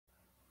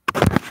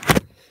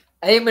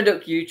Hey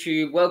Duck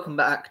YouTube, welcome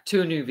back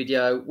to a new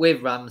video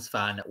with Rams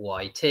fan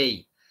YT.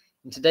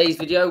 In today's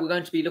video, we're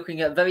going to be looking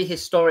at a very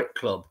historic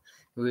club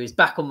who is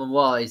back on the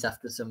rise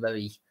after some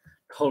very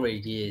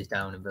torrid years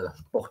down in the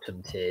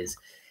bottom tiers.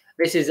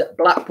 This is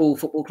Blackpool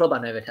Football Club. I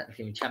know they're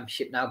technically in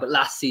Championship now, but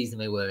last season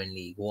they were in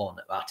League One.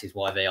 That is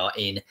why they are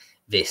in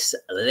this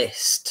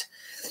list.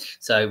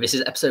 So this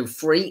is episode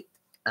 3,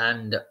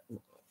 and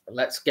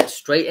let's get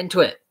straight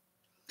into it.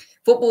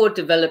 Football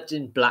developed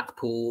in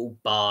Blackpool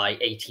by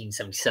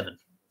 1877,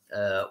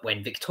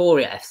 when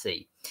Victoria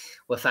FC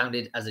were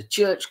founded as a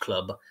church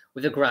club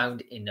with a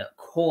ground in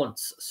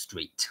Corns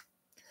Street.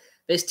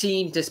 This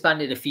team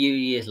disbanded a few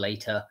years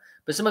later,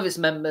 but some of its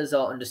members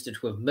are understood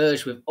to have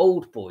merged with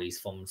old boys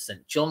from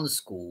St John's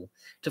School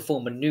to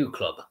form a new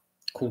club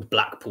called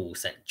Blackpool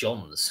St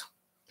John's.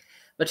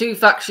 The two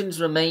factions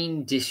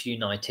remain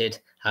disunited,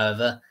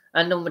 however,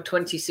 and on the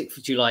 26th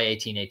of July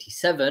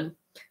 1887,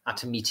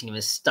 at a meeting in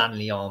the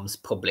Stanley Arms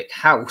public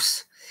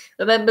house,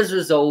 the members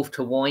resolved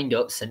to wind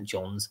up St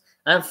John's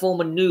and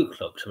form a new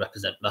club to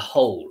represent the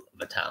whole of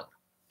the town.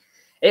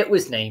 It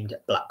was named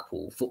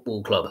Blackpool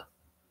Football Club.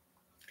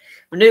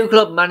 The new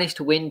club managed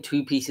to win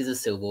 2 pieces of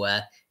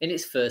silverware in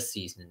its first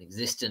season in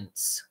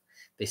existence.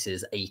 This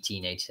is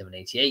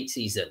 1887-88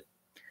 season.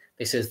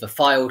 This is the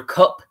Fylde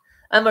Cup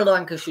and the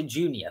Lancashire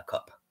Junior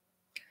Cup.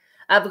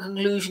 At the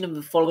conclusion of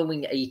the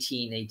following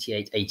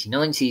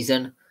 1888-89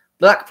 season,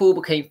 Blackpool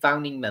became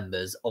founding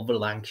members of the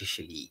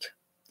Lancashire League.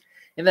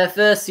 In their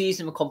first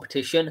season of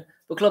competition,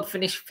 the club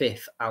finished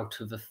 5th out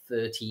of the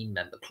 13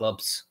 member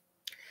clubs.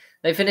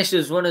 They finished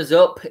as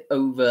runners-up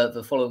over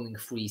the following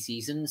 3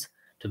 seasons,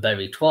 to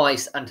Bury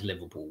twice and to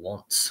Liverpool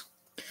once,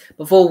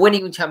 before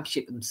winning the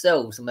championship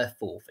themselves on their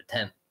 4th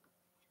attempt.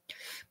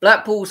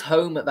 Blackpool's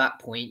home at that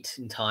point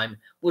in time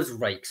was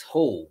Rakes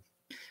Hall,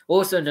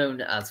 also known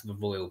as the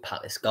Royal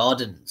Palace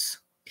Gardens,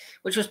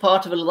 which was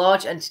part of a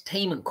large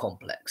entertainment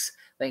complex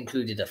that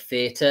included a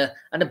theatre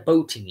and a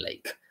boating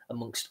lake,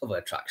 amongst other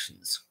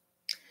attractions.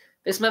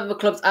 This meant the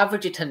club's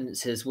average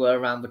attendances were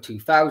around the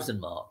 2,000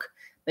 mark,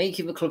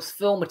 making the club's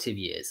formative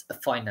years a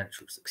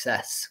financial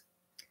success.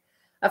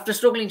 After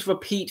struggling to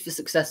repeat the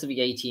success of the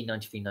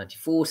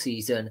 1893-94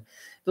 season,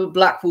 the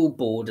Blackpool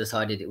board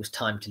decided it was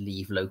time to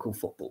leave local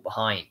football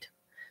behind.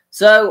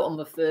 So, on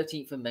the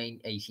 13th of May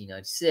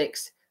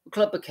 1896, the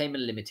club became a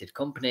limited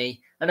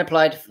company and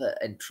applied for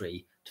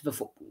entry to the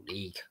Football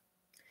League.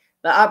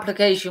 The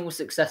application was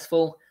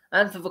successful,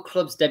 and for the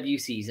club's debut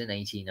season,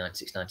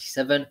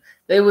 1896-97,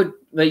 they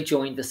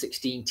joined the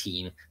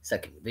 16-team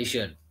second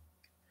division.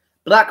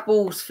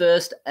 Blackpool's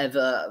first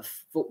ever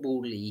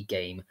Football League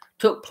game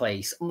took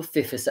place on the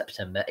 5th of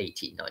September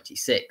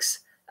 1896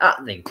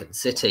 at Lincoln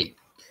City,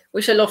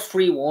 which they lost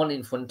 3-1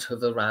 in front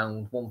of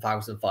around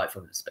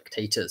 1,500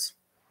 spectators.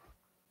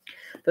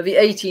 For the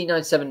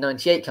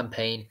 1897-98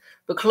 campaign,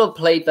 the club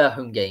played their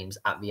home games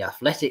at the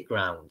Athletic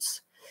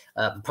Grounds,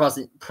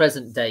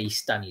 present-day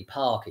Stanley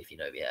Park, if you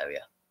know the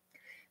area.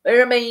 They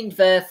remained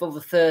there for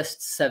the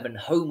first 7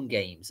 home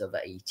games of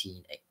the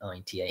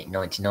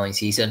 1898-99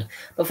 season,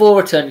 before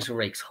returning to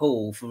Rakes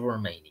Hall for the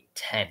remaining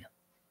 10.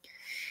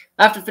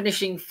 After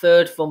finishing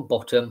 3rd from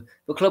bottom,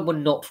 the club were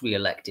not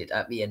re-elected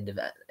at the end of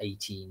the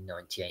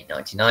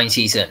 1898-99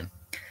 season,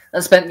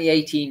 and spent the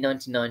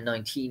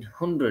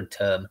 1899-1900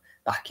 term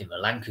back in the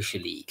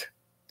Lancashire League.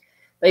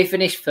 They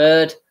finished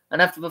 3rd,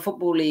 and after the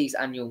Football League's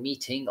annual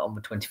meeting on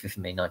the 25th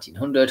of May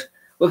 1900,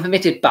 were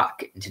permitted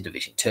back into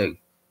Division 2.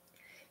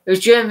 It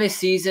was during this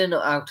season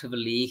out of the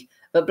league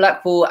that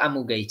Blackpool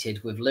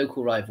amalgamated with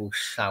local rival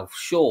South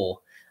Shore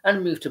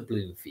and moved to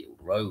Bloomfield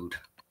Road.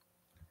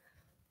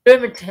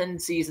 During the 10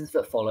 seasons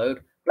that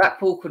followed,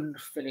 Blackpool couldn't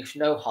finish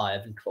no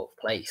higher than 12th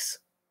place.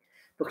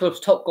 The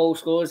club's top goal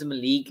scorers in the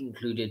league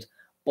included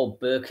Bob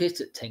Burkitt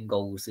at 10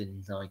 goals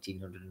in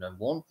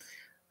 1901,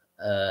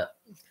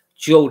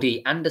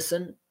 Geordie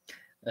Anderson,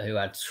 who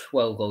had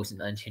 12 goals in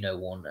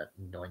 1901 and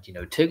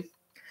 1902,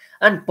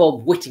 and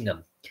Bob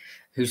Whittingham,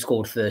 who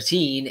scored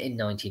 13 in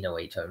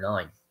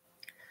 1908-09.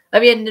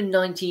 At the end of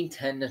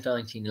 1910 and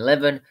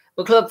 1911,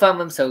 the club found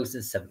themselves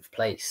in 7th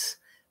place,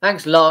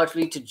 thanks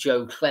largely to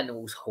Joe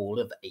Clennell's haul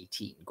of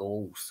 18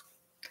 goals.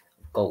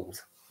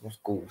 What's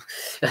goals?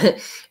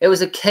 It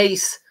was a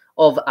case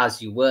of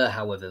as you were,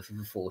 however, for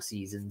the 4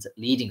 seasons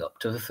leading up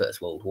to the First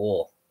World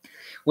War,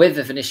 with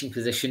the finishing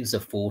positions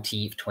of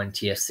 14th,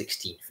 20th,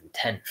 16th and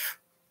 10th.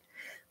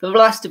 For the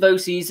last of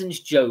those seasons,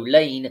 Joe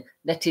Lane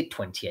netted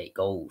 28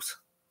 goals.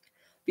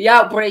 The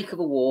outbreak of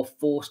the war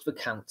forced the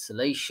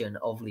cancellation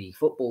of league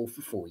football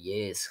for 4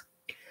 years,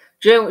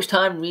 during which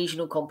time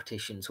regional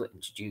competitions were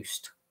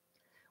introduced.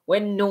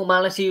 When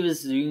normality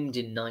resumed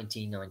in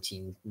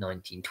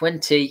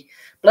 1919-1920,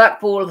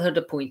 Blackpool had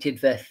appointed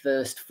their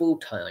first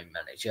full-time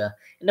manager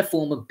in the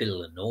form of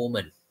Bill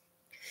Norman.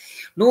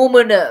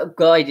 Norman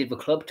guided the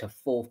club to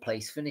 4th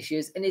place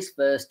finishes in his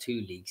first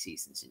 2 league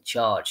seasons in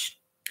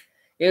charge.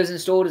 He was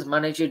installed as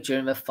manager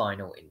during the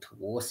final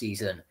interwar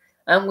season,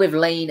 and with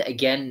Lane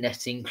again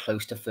netting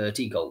close to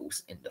 30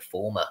 goals in the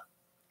former.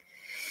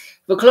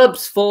 The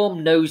club's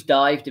form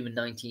nosedived in the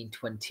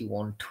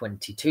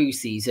 1921-22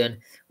 season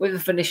with a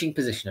finishing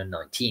position of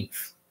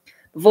 19th,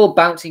 before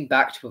bouncing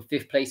back to a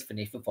 5th place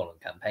finish the following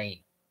campaign.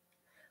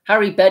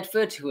 Harry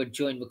Bedford, who had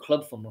joined the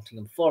club from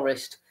Nottingham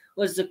Forest,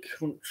 was the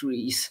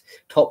country's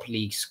top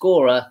league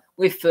scorer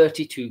with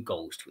 32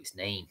 goals to his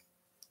name.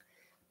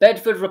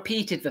 Bedford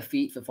repeated the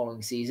feat the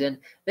following season,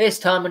 this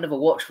time under the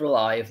watchful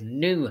eye of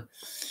new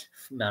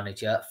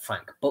manager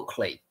Frank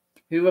Buckley,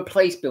 who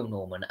replaced Bill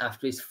Norman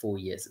after his 4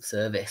 years of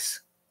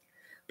service.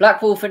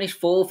 Blackpool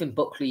finished 4th in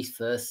Buckley's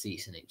first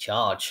season in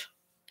charge.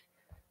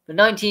 The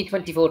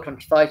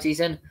 1924-25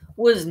 season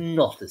was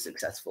not as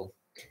successful.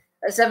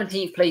 A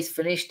 17th place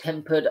finish,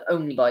 tempered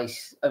only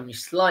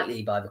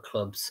slightly by the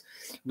clubs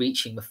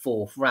reaching the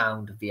 4th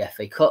round of the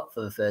FA Cup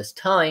for the first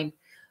time,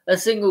 a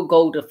single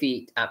goal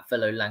defeat at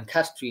fellow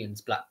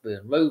Lancastrians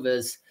Blackburn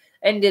Rovers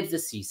ended the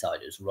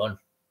Seasiders' run.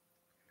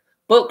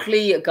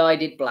 Buckley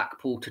guided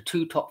Blackpool to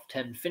 2 top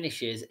 10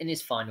 finishes in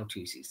his final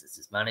 2 seasons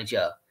as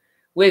manager,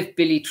 with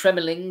Billy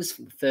Trembling's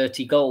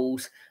 30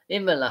 goals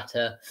in the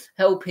latter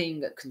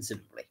helping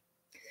considerably,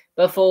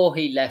 before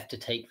he left to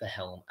take the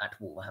helm at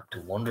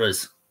Wolverhampton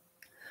Wanderers.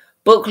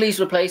 Buckley's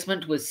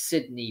replacement was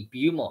Sidney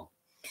Beaumont,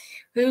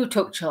 who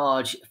took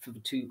charge for the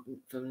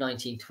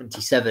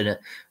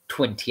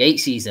 1927-28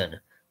 season,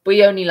 but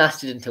he only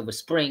lasted until the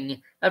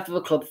spring after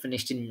the club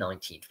finished in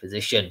 19th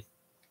position.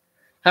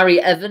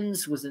 Harry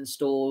Evans was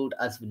installed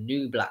as the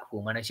new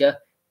Blackpool manager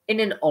in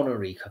an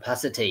honorary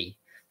capacity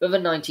for the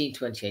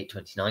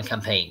 1928-29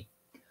 campaign.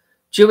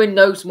 Due in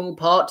no small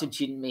part to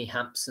Jimmy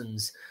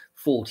Hampson's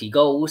 40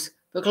 goals,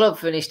 the club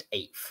finished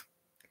 8th.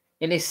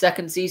 In his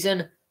second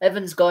season,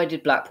 Evans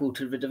guided Blackpool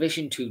to the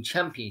Division 2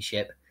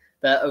 Championship,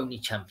 their only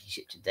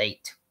championship to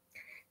date,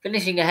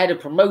 finishing ahead of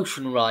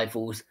promotion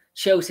rivals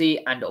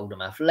Chelsea and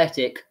Oldham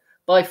Athletic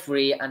by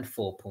 3 and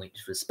 4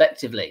 points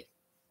respectively.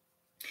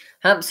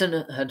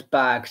 Hampson had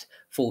bagged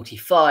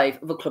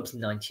 45 of the club's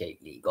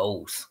 98 league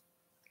goals.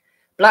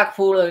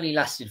 Blackpool only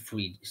lasted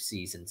 3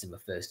 seasons in the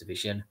First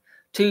Division.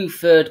 2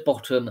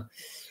 third-bottom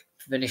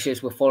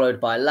finishes were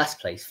followed by a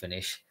last-place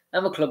finish,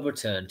 and the club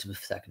returned to the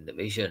Second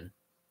Division.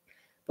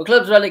 The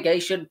club's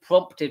relegation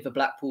prompted the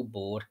Blackpool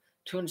board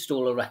to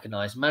install a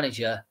recognised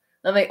manager,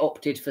 and they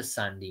opted for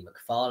Sandy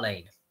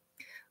McFarlane.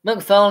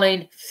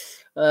 McFarlane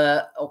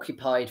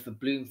occupied the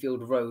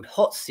Bloomfield Road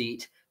hot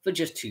seat for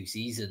just 2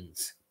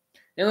 seasons,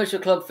 in which the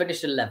club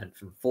finished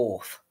 11th and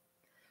 4th.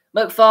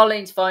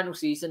 McFarlane's final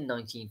season,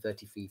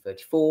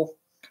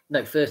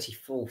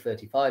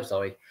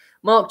 34-35,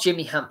 marked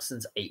Jimmy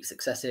Hampson's 8th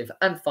successive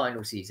and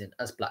final season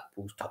as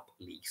Blackpool's top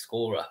league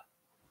scorer.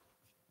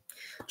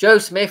 Joe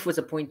Smith was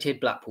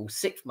appointed Blackpool's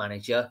 6th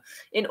manager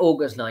in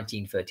August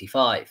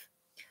 1935,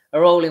 a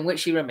role in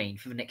which he remained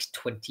for the next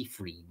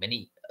 23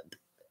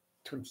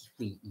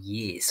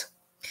 years.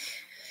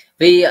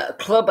 The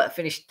club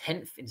finished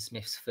 10th in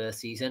Smith's first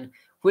season,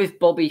 with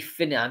Bobby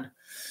Finnan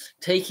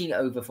taking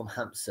over from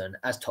Hampson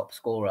as top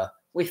scorer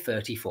with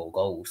 34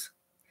 goals.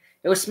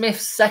 It was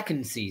Smith's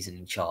second season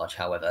in charge,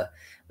 however,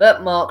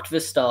 that marked the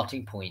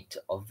starting point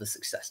of the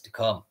success to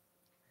come.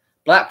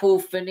 Blackpool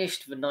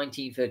finished the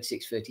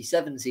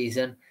 1936-37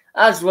 season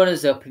as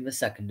runners-up in the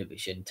Second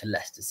Division to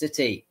Leicester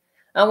City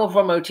and were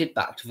promoted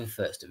back to the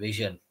First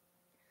Division.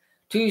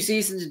 2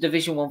 seasons of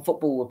Division 1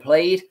 football were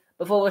played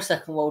before the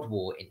Second World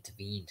War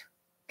intervened.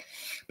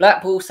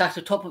 Blackpool sat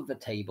atop of the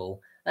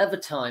table at the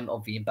time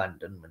of the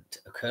abandonment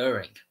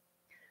occurring.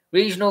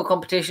 Regional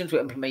competitions were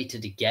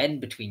implemented again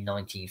between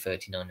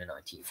 1939 and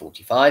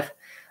 1945,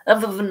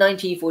 and for the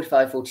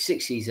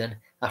 1945-46 season,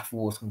 after the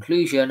war's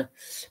conclusion,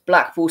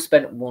 Blackpool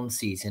spent 1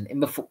 season in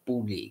the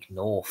Football League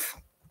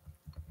North.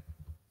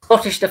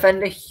 Scottish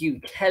defender Hugh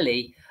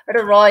Kelly had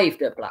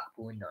arrived at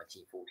Blackpool in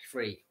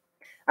 1943,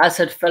 as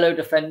had fellow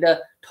defender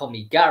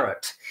Tommy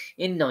Garrett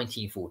in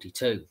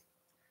 1942.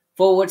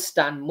 Forward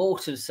Stan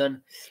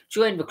Mortensen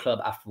joined the club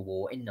after the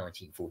war in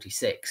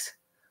 1946.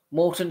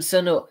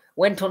 Mortensen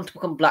went on to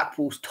become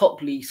Blackpool's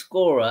top league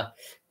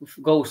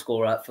goal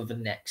scorer for the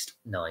next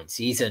 9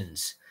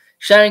 seasons,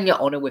 sharing the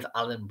honour with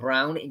Alan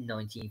Brown in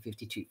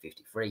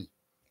 1952-53.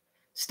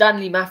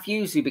 Stanley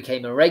Matthews, who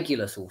became a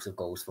regular source of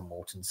goals for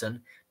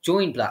Mortensen,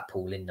 joined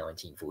Blackpool in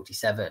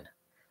 1947,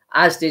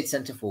 as did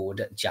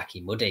centre-forward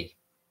Jackie Muddy.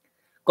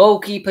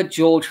 Goalkeeper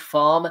George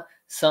Farm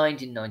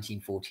signed in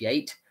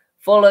 1948,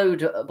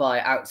 followed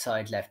by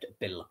outside left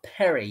Bill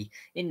Perry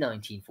in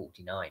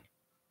 1949.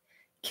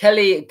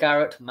 Kelly,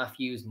 Garrett,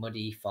 Matthews,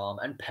 Muddy, Farm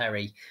and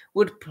Perry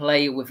would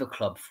play with the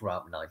club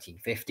throughout the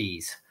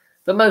 1950s,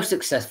 the most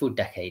successful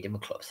decade in the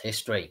club's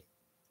history.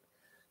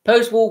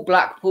 Post-war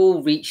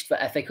Blackpool reached the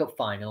FA Cup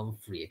final on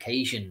 3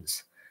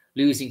 occasions,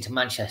 losing to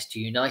Manchester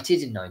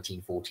United in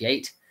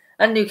 1948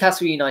 and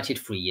Newcastle United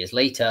 3 years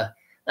later,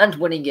 and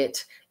winning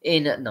it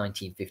in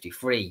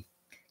 1953,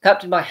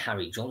 captained by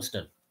Harry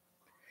Johnston.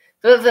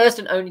 For the first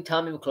and only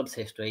time in the club's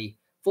history,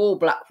 4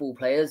 Blackpool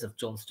players of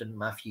Johnston,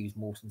 Matthews,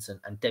 Mortensen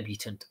and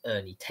debutant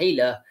Ernie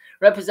Taylor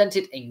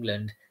represented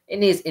England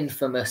in the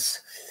infamous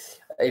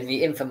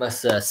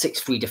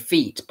 6-3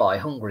 defeat by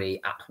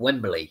Hungary at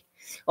Wembley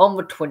on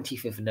the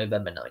 25th of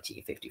November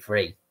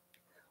 1953.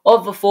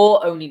 Of the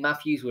four, only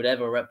Matthews would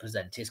ever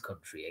represent his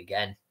country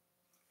again.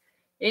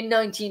 In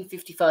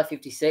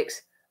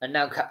 1955-56, and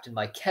now captained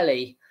by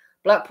Kelly,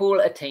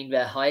 Blackpool attained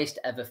their highest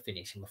ever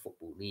finish in the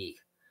Football League,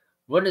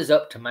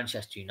 runners-up to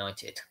Manchester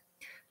United.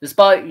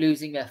 Despite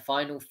losing their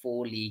final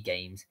 4 league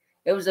games,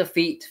 it was a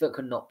feat that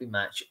could not be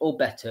matched or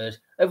bettered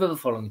over the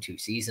following 2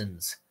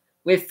 seasons,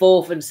 with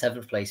 4th and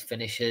 7th place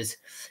finishes,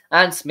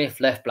 and Smith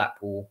left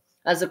Blackpool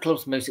as the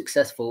club's most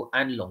successful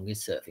and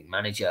longest-serving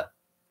manager.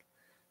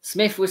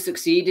 Smith was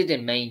succeeded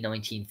in May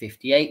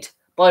 1958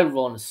 by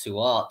Ron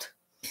Suart,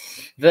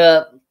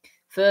 the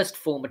first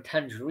former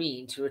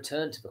Tangerine to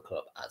return to the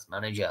club as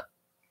manager.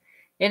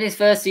 In his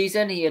first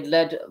season, he had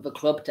led the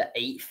club to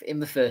 8th in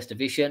the First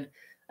Division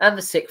and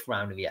the 6th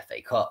round of the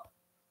FA Cup.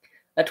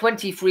 A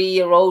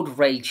 23-year-old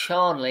Ray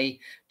Charnley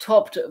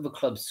topped the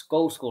club's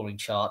goal-scoring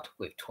chart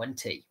with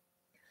 20.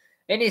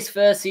 In his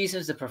first season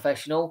as a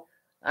professional,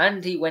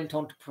 and he went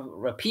on to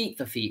repeat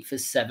the feat for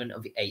 7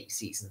 of the 8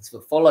 seasons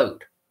that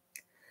followed.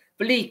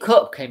 The League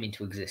Cup came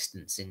into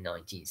existence in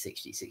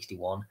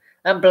 1960-61,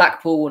 and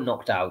Blackpool were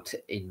knocked out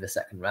in the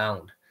second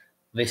round.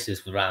 This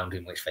is the round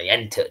in which they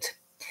entered.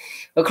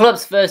 The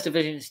club's First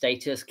Division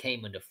status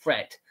came under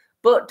threat,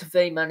 but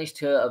they managed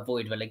to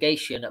avoid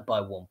relegation by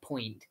 1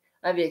 point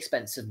at the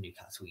expense of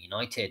Newcastle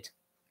United.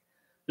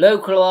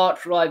 Local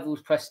arch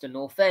rivals Preston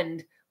North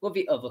End were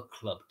the other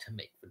club to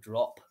make the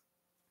drop.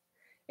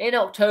 In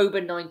October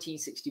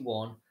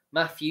 1961,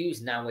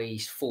 Matthews, now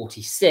aged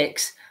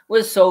 46,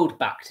 was sold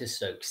back to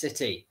Stoke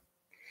City.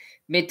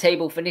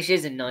 Mid-table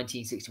finishes in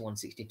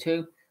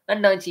 1961-62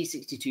 and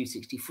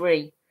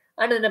 1962-63,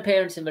 and an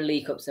appearance in the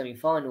League Cup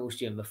semi-finals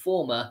during the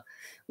former,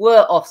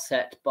 were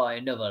offset by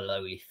another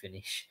lowly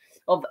finish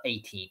of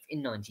 18th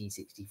in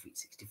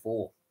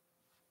 1963-64,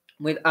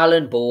 with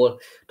Alan Ball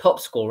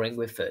top scoring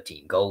with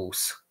 13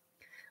 goals.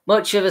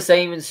 Much of the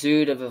same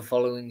ensued over the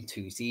following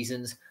 2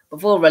 seasons,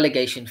 before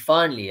relegation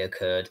finally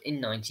occurred in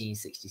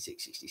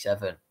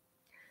 1966-67.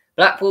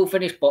 Blackpool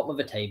finished bottom of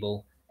the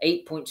table,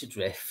 8 points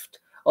adrift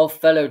of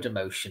fellow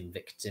demotion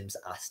victims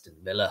Aston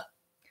Villa.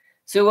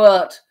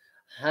 Suart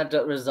had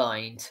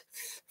resigned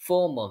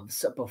 4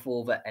 months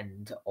before the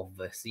end of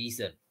the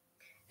season.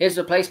 His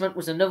replacement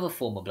was another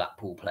former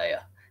Blackpool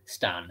player,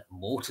 Stan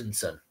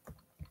Mortensen.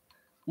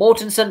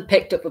 Mortensen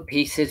picked up the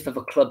pieces for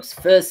the club's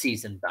first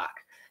season back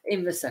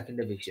in the second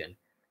division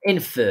in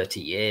 30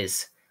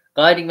 years,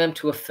 guiding them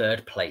to a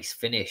 3rd place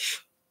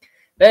finish.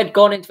 They had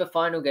gone into the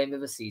final game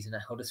of the season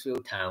at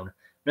Huddersfield Town,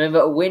 knowing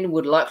that a win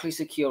would likely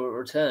secure a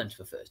return to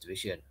the First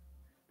Division.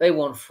 They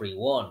won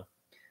 3-1.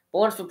 But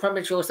once the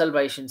premature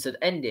celebrations had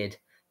ended,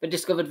 they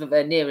discovered that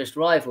their nearest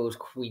rivals,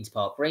 Queen's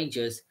Park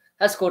Rangers,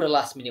 had scored a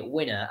last-minute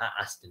winner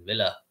at Aston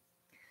Villa.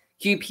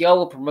 QPR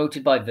were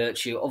promoted by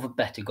virtue of a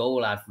better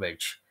goal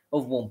average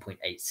of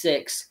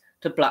 1.86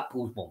 to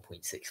Blackpool's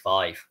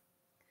 1.65.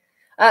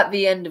 At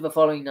the end of the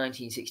following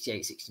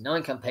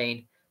 1968-69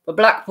 campaign, the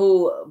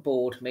Blackpool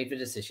board made the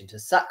decision to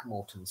sack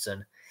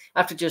Mortensen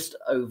after just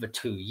over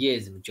 2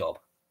 years in the job.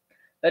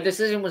 Their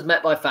decision was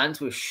met by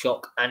fans with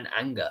shock and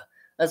anger,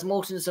 as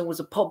Mortensen was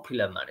a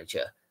popular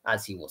manager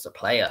as he was a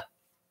player.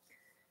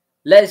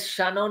 Les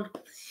Shannon,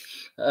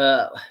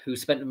 who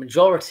spent the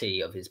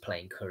majority of his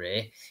playing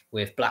career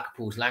with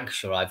Blackpool's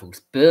Lancashire rivals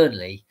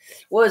Burnley,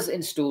 was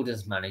installed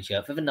as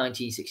manager for the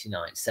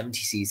 1969-70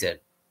 season.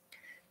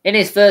 In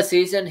his first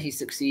season, he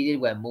succeeded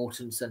where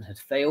Mortensen had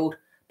failed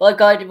by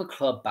guiding the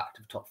club back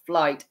to the top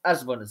flight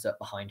as runners-up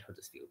behind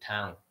Huddersfield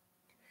Town.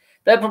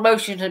 Their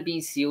promotion had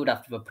been sealed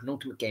after the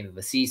penultimate game of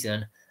the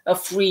season, a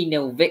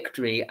 3-0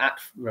 victory at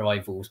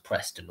rivals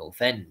Preston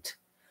North End,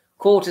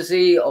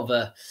 courtesy of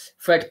a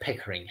Fred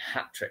Pickering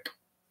hat-trick.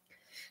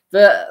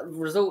 The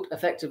result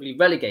effectively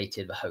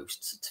relegated the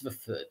hosts to the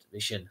 3rd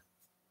division.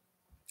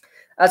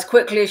 As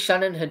quickly as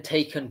Shannon had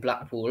taken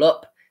Blackpool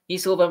up, he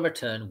saw them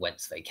return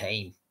whence they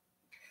came.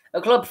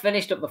 The club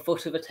finished at the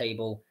foot of the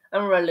table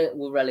and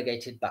were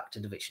relegated back to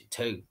Division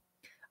 2,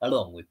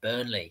 along with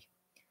Burnley.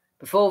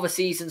 Before the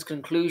season's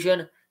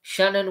conclusion,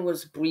 Shannon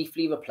was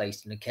briefly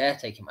replaced in a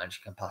caretaker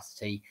manager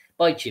capacity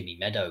by Jimmy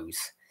Meadows,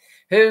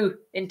 who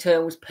in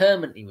turn was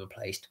permanently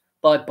replaced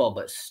by Bob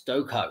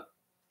Stokoe.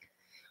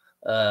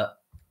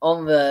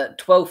 On the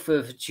 12th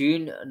of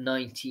June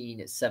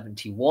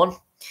 1971,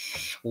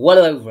 well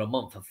over a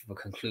month after the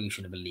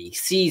conclusion of the league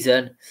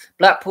season,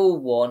 Blackpool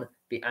won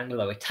the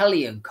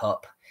Anglo-Italian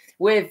Cup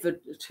with the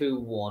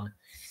 2-1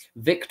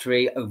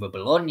 victory over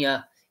Bologna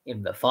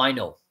in the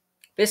final.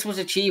 This was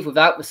achieved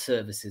without the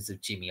services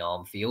of Jimmy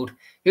Armfield,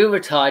 who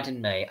retired in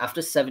May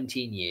after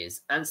 17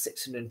 years and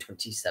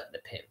 627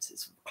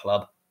 appearances for the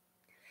club.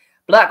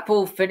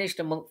 Blackpool finished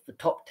amongst the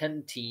top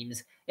 10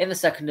 teams in the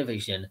second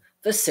division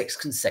for 6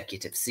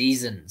 consecutive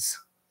seasons.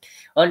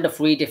 Under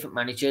 3 different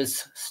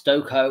managers,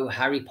 Stokoe,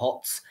 Harry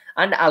Potts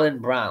and Alan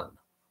Brown.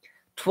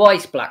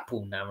 Twice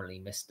Blackpool narrowly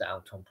missed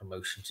out on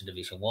promotion to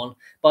Division 1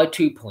 by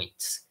 2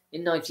 points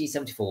in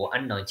 1974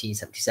 and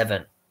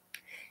 1977.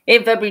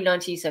 In February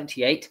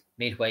 1978,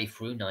 midway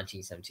through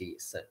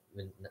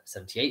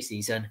 1978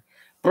 season,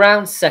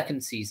 Brown's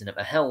second season at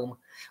the helm,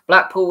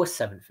 Blackpool was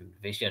 7th in the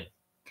division.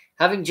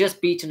 Having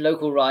just beaten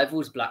local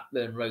rivals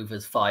Blackburn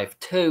Rovers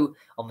 5-2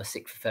 on the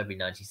 6th of February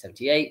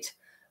 1978,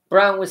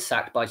 Brown was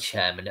sacked by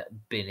chairman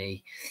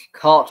Binny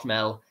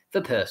Cartmel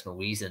for personal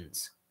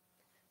reasons.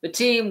 The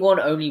team won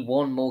only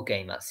one more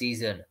game that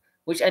season,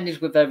 which ended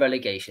with their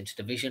relegation to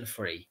Division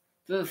 3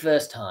 for the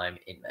first time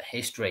in their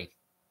history.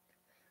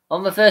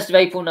 On the 1st of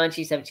April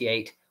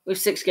 1978, with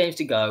 6 games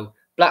to go,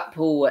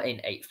 Blackpool were in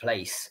 8th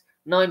place,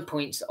 9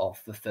 points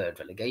off the 3rd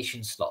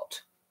relegation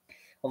slot.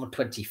 On the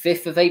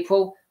 25th of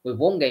April, with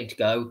 1 game to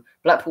go,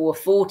 Blackpool were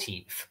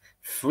 14th,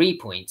 3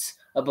 points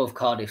above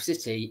Cardiff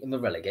City in the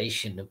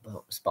relegation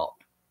spot.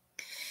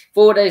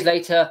 4 days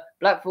later,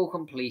 Blackpool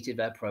completed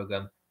their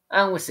programme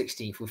and were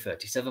 16th with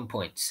 37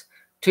 points,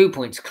 2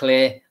 points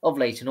clear of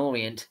Leyton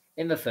Orient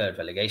in the 3rd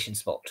relegation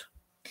spot.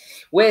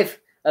 With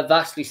a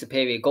vastly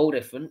superior goal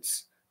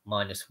difference,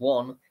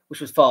 -1,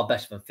 which was far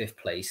better than 5th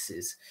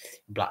place's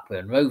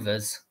Blackburn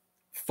Rovers,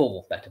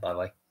 4 better by the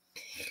way.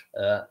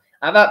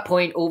 At that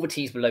point, all the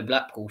teams below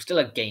Blackpool still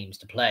had games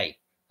to play,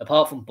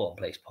 apart from bottom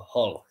place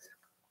Hull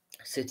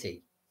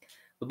City.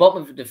 The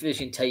bottom of the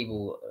division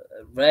table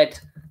read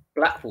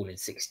Blackpool in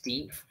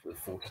 16th with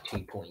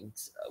 42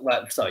 points.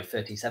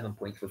 37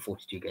 points with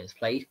 42 games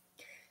played.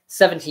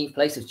 17th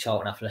place was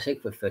Charlton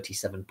Athletic with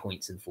 37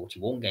 points and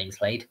 41 games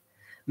played.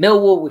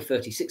 Millwall with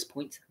 36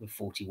 points with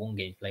 41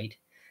 games played.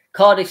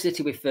 Cardiff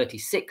City with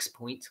 36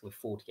 points with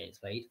 40 games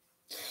played.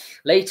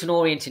 Leyton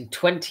Orient in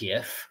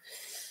 20th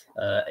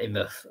in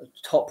the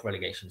top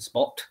relegation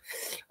spot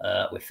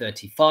with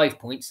 35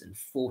 points and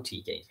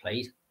 40 games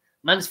played.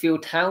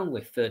 Mansfield Town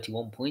with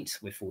 31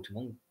 points with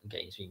 41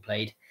 games being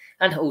played.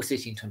 And Hull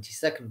City in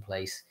 22nd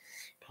place,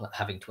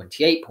 having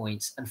 28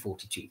 points and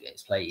 42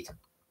 games played.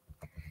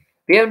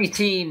 The only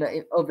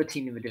other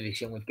team in the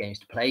division with games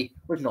to play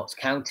was Notts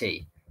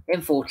County,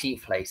 in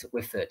 14th place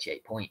with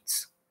 38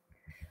 points.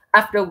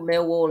 After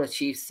Millwall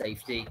achieved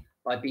safety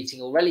by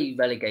beating already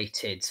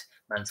relegated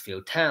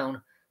Mansfield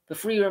Town, the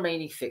 3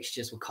 remaining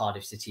fixtures were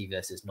Cardiff City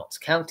versus Notts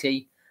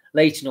County,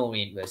 Leyton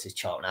Orient versus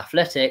Charlton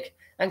Athletic,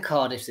 and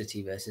Cardiff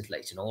City versus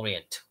Leyton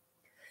Orient.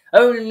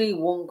 Only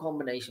one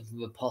combination from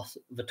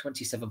the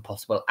 27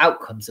 possible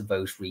outcomes of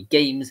those 3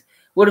 games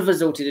would have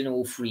resulted in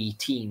all 3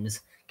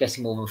 teams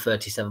getting more than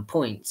 37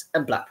 points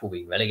and Blackpool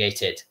being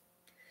relegated.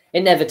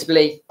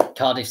 Inevitably,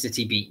 Cardiff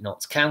City beat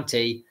Notts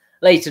County,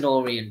 Leyton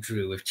Orient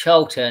drew with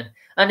Charlton,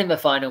 and in the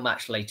final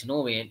match, Leyton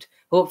Orient,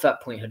 who up to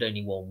that point had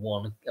only won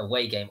 1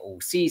 away game all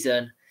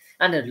season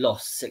and had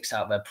lost 6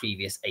 out of their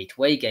previous 8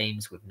 away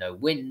games with no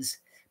wins,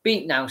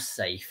 beat now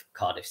safe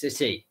Cardiff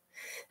City,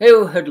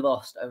 who had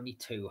lost only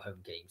 2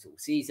 home games all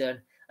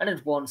season and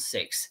had won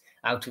 6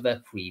 out of their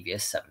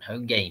previous 7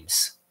 home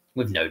games,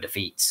 with no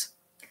defeats.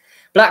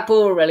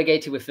 Blackpool were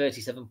relegated with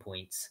 37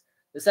 points,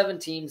 the 7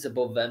 teams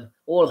above them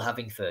all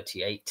having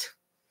 38,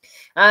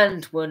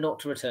 and were not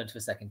to return to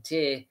the second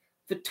tier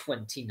for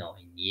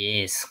 29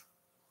 years.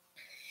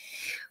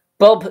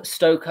 Bob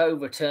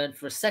Stokoe returned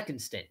for a second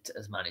stint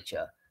as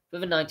manager for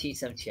the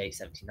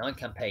 1978-79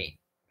 campaign,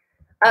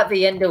 at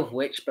the end of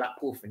which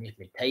Blackpool finished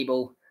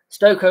mid-table.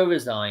 Stokoe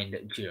resigned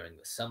during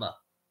the summer.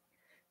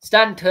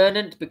 Stan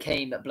Ternant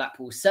became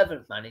Blackpool's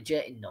 7th manager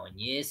in 9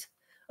 years,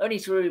 only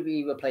to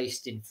be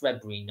replaced in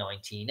February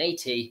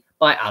 1980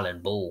 by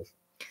Alan Ball,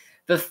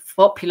 the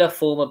popular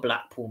former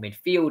Blackpool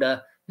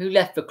midfielder who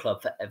left the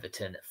club for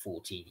Everton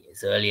 14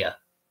 years earlier.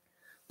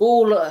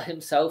 Ball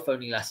himself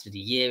only lasted a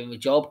year in the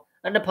job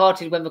and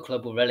departed when the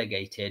club were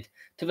relegated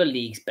to the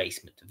league's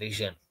basement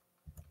division.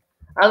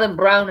 Alan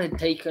Brown had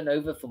taken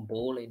over from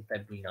Ball in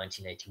February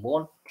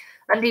 1981,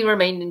 and he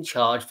remained in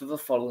charge for the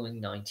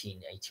following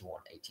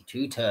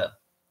 1981-82 term.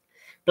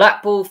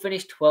 Blackpool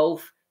finished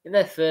 12th in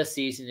their first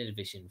season in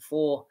Division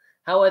 4.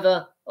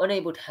 However,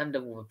 unable to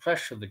handle the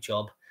pressure of the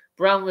job,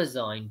 Brown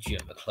resigned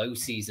during the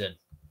close season.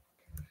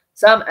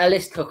 Sam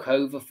Ellis took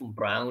over from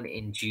Brown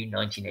in June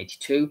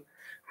 1982,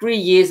 3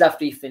 years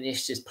after he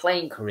finished his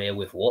playing career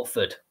with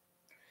Watford.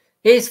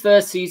 His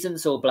first season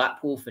saw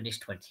Blackpool finish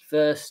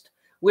 21st,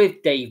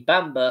 with Dave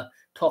Bamber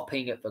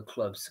topping at the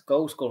club's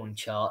goal-scoring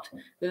chart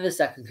for the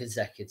second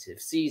consecutive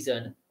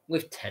season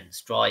with 10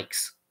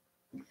 strikes.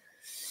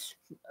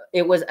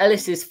 It was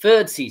Ellis's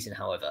third season,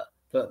 however,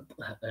 that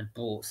had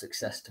brought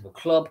success to the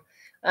club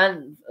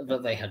and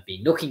that they had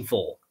been looking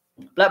for.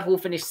 Blackpool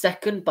finished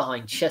second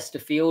behind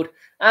Chesterfield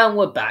and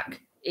were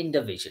back in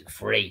Division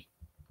 3.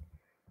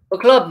 The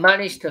club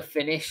managed to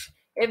finish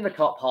in the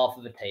top half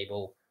of the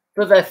table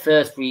for their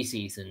first 3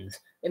 seasons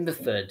in the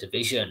 3rd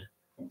division,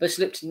 but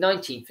slipped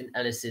 19th in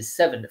Ellis's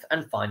 7th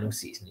and final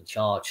season in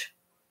charge.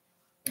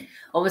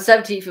 On the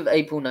 17th of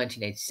April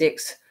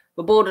 1986,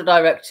 the board of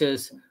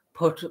directors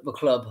put the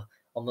club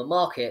on the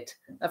market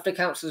after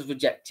councils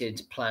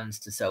rejected plans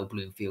to sell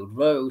Bloomfield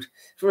Road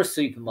for a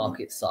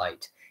supermarket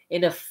site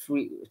in a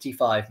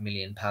 £35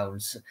 million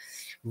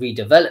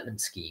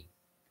redevelopment scheme.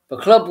 The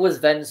club was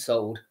then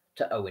sold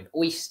to Owen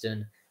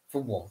Oyston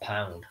for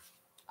 £1.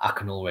 I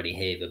can already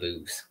hear the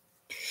boos.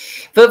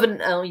 For the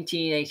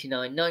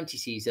 1989-90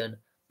 season,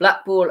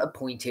 Blackpool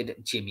appointed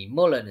Jimmy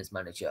Mullen as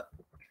manager.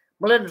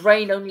 Mullen's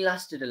reign only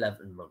lasted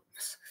 11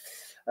 months,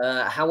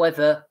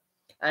 however,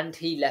 and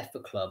he left the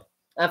club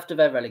after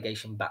their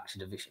relegation back to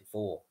Division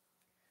 4.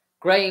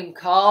 Graham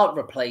Carr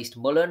replaced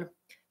Mullen,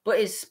 but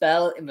his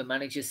spell in the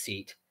manager's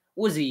seat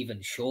was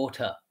even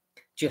shorter,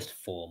 just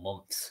 4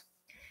 months.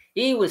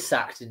 He was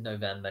sacked in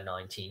November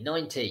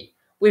 1990,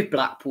 with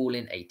Blackpool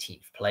in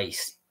 18th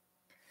place.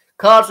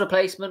 Carr's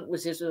replacement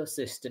was his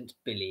assistant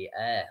Billy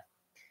Eyre.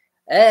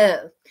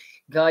 Eyre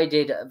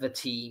guided the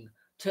team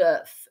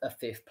to a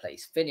 5th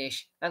place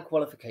finish and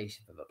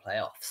qualification for the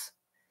playoffs.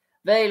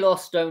 They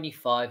lost only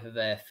 5 of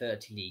their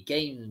 30 league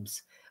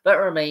games, but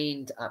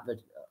remained at the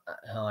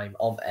time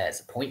of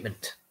Eyre's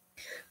appointment.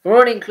 The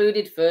run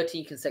included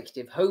 13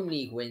 consecutive home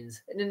league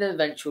wins and an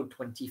eventual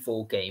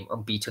 24-game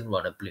unbeaten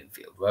run at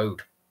Bloomfield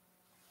Road.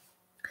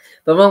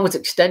 The run was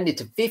extended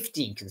to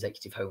 15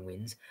 consecutive home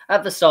wins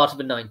at the start of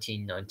the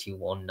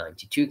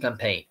 1991-92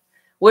 campaign,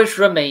 which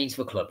remains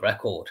the club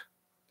record.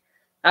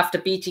 After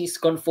beating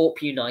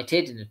Scunthorpe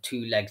United in the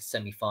 2-legged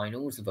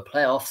semi-finals of the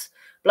playoffs,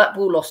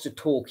 Blackpool lost to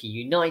Torquay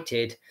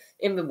United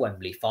in the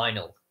Wembley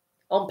final,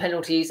 on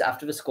penalties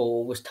after the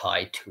score was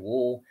tied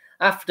 2-2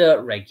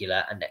 after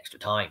regular and extra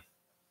time.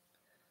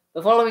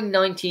 The following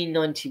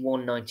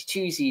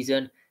 1991-92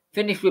 season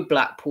finished with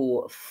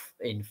Blackpool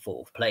in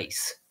 4th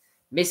place,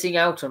 missing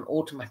out on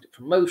automatic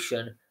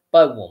promotion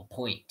by 1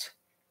 point,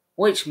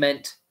 which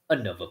meant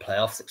another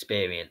playoffs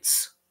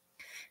experience.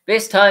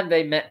 This time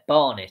they met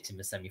Barnet in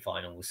the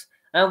semi-finals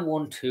and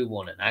won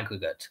 2-1 in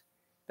aggregate.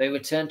 They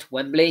returned to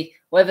Wembley,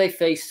 where they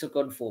faced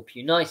Scunthorpe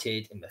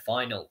United in the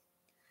final,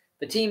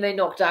 the team they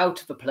knocked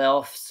out of the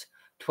playoffs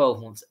 12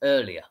 months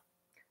earlier.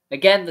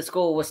 Again, the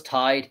score was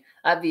tied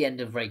at the end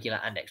of regular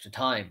and extra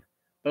time,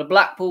 but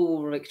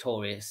Blackpool were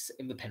victorious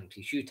in the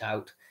penalty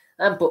shootout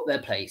and booked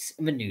their place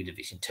in the new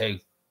Division 2.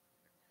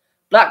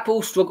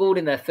 Blackpool struggled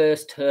in their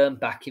first term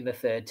back in the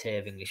 3rd tier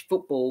of English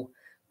football,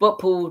 but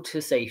pulled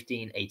to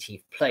safety in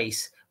 18th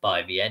place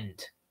by the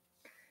end.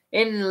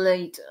 In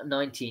late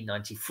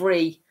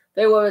 1993,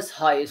 they were as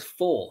high as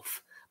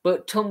 4th,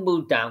 but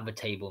tumbled down the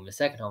table in the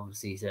second half of the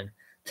season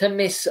to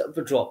miss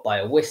the drop by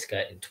a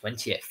whisker in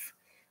 20th,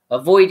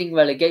 avoiding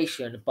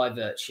relegation by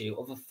virtue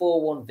of a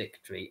 4-1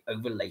 victory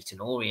over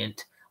Leyton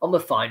Orient on the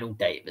final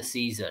day of the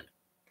season.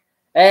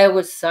 Eyre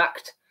was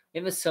sacked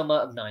in the summer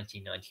of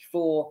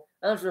 1994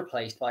 and was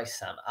replaced by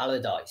Sam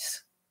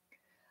Allardyce.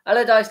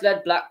 Allardyce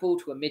led Blackpool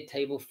to a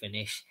mid-table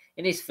finish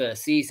in his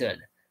first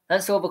season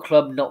and saw the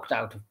club knocked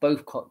out of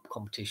both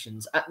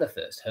competitions at the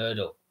first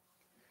hurdle.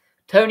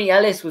 Tony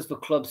Ellis was the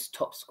club's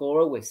top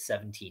scorer with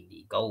 17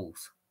 league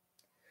goals.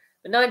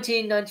 The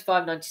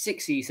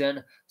 1995-96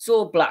 season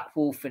saw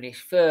Blackpool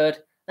finish 3rd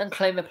and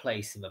claim a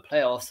place in the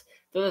playoffs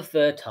for the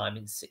 3rd time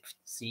in 6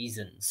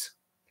 seasons.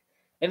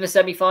 In the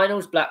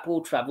semi-finals, Blackpool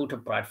travelled to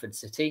Bradford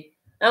City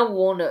and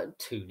won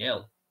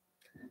 2-0.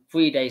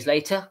 3 days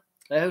later,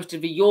 they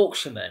hosted the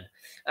Yorkshiremen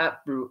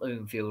at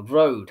Bloomfield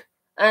Road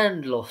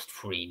and lost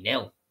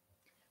 3-0.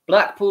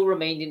 Blackpool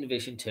remained in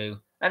Division 2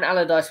 and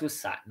Allardyce was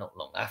sacked not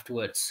long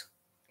afterwards.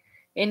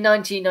 In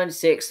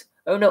 1996,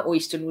 owner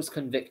Oystons was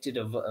convicted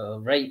of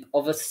rape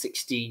of a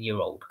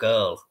 16-year-old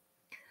girl.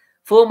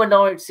 Former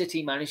Norwich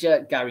City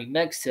manager Gary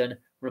Megson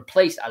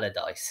replaced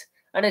Allardyce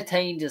and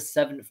attained a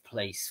 7th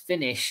place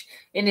finish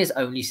in his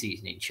only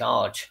season in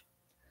charge.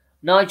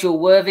 Nigel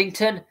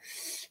Worthington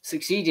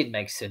succeeded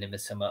Megson in the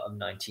summer of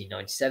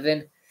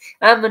 1997,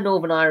 and the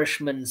Northern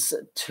Irishman's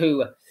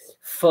 2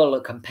 full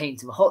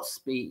campaigns of hot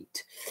speed,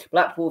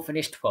 Blackpool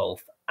finished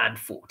 12th and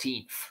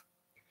 14th.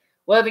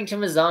 Worthington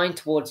resigned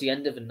towards the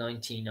end of the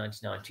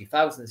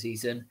 1999-2000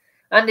 season,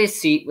 and his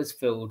seat was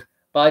filled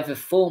by the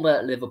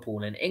former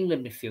Liverpool and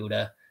England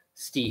midfielder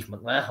Steve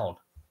McMahon.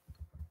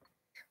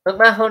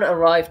 McMahon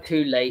arrived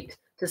too late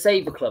to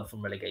save the club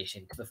from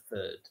relegation to the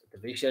 3rd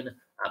division,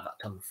 at that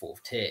time the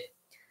 4th tier,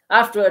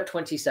 after a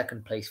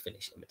 22nd place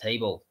finish in the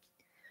table.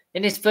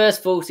 In his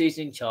first full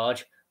season in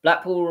charge,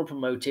 Blackpool were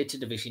promoted to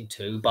Division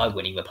 2 by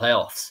winning the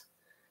playoffs.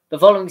 The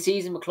following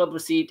season, the club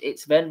received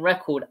its then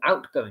record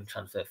outgoing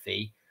transfer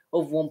fee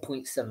of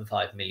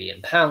 £1.75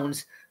 million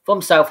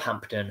from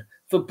Southampton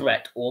for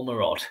Brett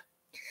Ormerod,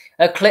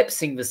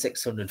 eclipsing the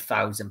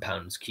 £600,000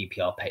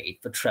 QPR paid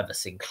for Trevor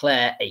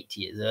Sinclair 8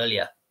 years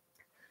earlier.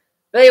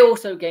 They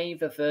also gained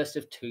the first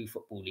of 2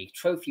 Football League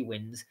trophy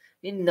wins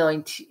in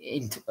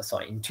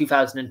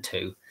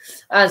 2002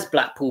 as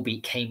Blackpool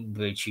beat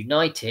Cambridge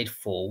United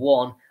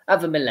 4-1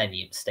 at the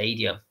Millennium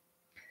Stadium.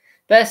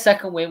 Their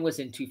second win was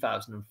in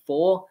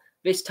 2004,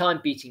 this time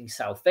beating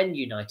Southend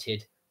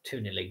United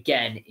 2-0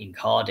 again in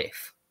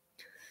Cardiff.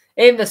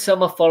 In the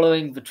summer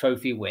following the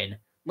trophy win,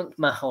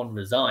 McMahon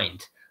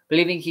resigned,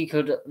 believing he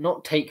could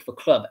not take the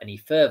club any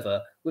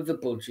further with the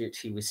budget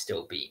he was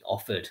still being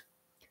offered.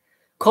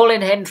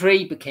 Colin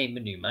Hendry became the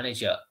new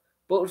manager,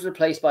 but was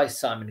replaced by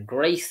Simon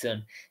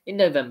Grayson in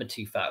November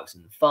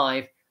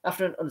 2005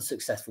 after an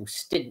unsuccessful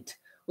stint,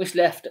 which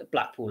left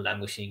Blackpool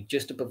languishing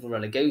just above the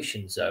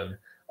relegation zone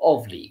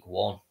of League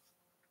One.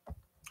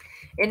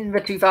 In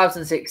the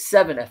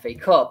 2006-07 FA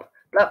Cup,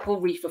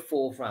 Blackpool reached the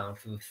fourth round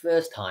for the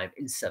first time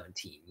in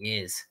 17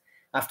 years,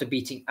 after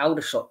beating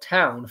Aldershot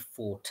Town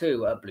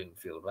 4-2 at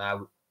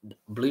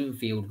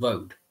Bloomfield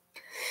Road,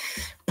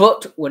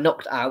 but were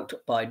knocked out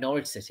by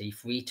Norwich City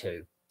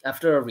 3-2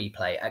 after a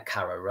replay at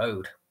Carrow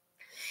Road.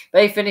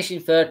 They finished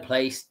in third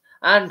place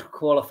and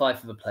qualified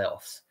for the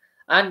playoffs,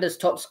 and as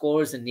top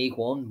scorers in League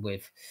One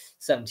with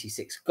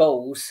 76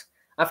 goals,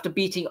 after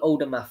beating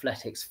Oldham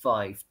Athletics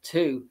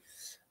 5-2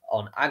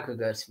 on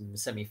aggregate in the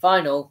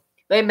semi-final,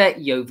 they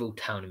met Yeovil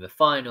Town in the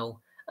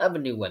final at the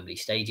new Wembley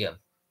Stadium,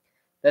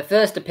 their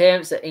first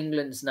appearance at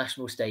England's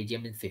national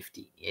stadium in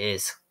 15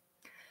 years.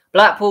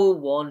 Blackpool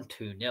won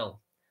 2-0,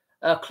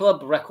 a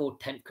club record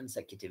 10th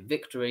consecutive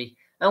victory,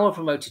 and were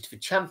promoted to the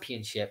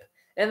Championship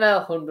in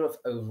their 100th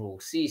overall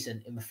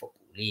season in the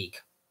Football League.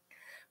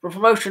 The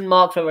promotion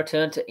marked their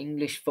return to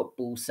English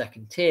football's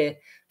second tier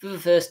for the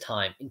first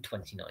time in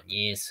 29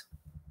 years.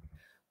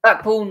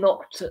 Blackpool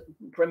knocked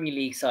Premier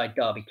League side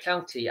Derby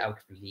County out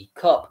of the League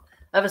Cup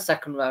at the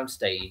second round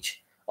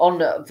stage on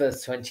the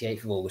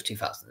 28th of August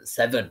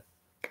 2007.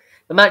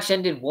 The match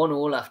ended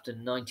 1-1 after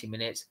 90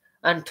 minutes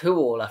and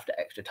 2-2 after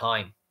extra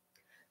time.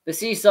 The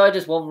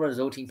Seasiders won the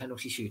resulting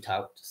penalty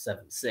shootout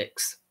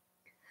 7-6.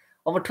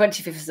 On the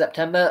 25th of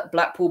September,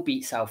 Blackpool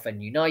beat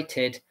Southend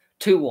United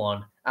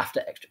 2-1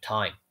 after extra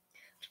time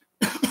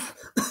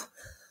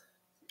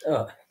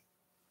to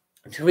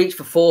reach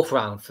the fourth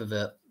round for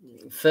the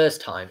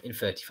first time in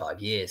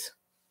 35 years.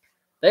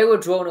 They were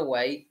drawn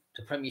away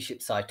to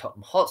Premiership side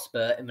Tottenham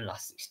Hotspur in the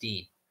last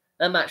 16,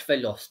 a match they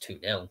lost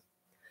 2-0.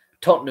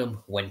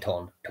 Tottenham went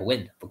on to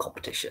win the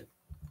competition.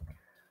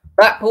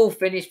 Blackpool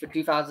finished the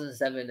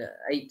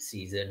 2007-8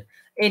 season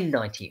in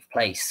 19th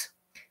place,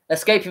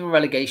 escaping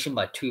relegation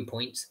by 2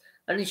 points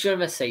and ensuring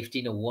their safety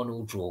in a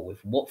 1-1 draw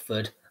with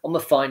Watford on the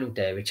final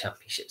day of the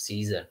Championship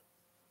season.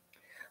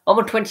 On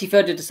the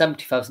 23rd of December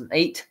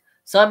 2008,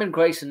 Simon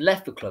Grayson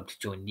left the club to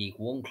join League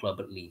One club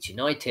at Leeds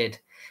United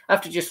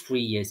after just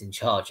 3 years in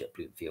charge at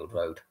Bloomfield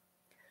Road.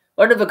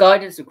 Under the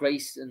guidance of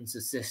Grayson's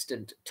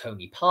assistant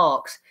Tony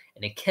Parks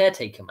in a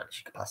caretaker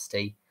manager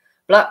capacity,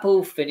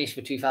 Blackpool finished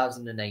the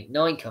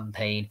 2008-9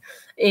 campaign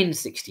in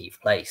 16th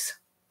place.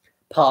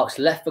 Parks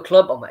left the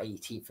club on the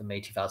 18th of May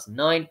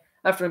 2009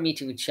 after a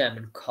meeting with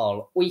Chairman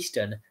Carl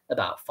Oyston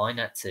about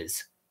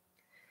finances.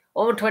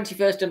 On the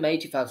 21st of May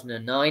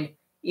 2009,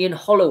 Ian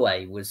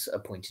Holloway was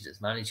appointed as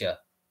manager,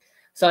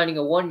 signing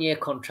a 1-year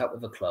contract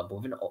with the club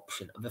with an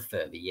option of a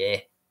further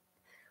year.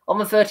 On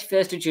the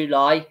 31st of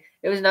July,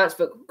 it was announced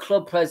that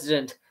club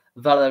president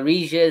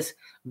Valeriges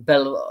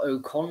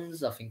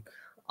Bell-O'Cons,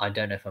 I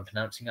don't know if I'm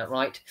pronouncing that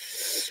right,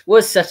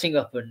 was setting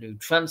up a new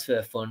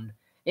transfer fund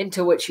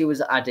into which he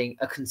was adding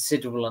a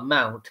considerable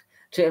amount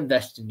to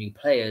invest in new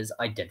players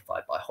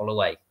identified by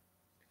Holloway.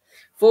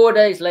 4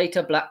 days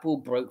later, Blackpool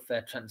broke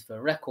their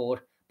transfer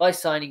record by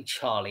signing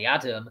Charlie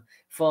Adam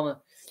from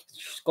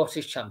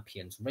Scottish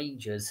champions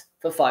Rangers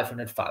for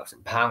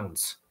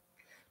 £500,000,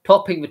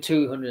 topping the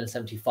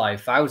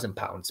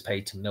 £275,000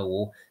 paid to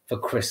Millwall for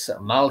Chris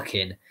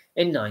Malkin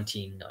in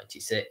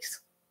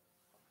 1996.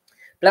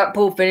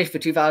 Blackpool finished the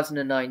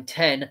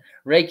 2009-10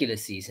 regular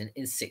season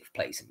in 6th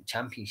place in the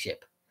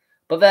Championship,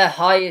 but this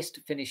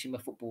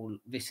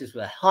is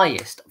their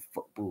highest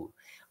Football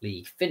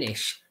League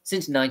finish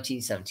since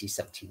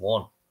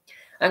 1970-71,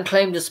 and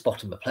claimed a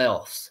spot in the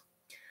playoffs.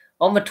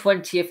 On the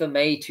 20th of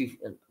May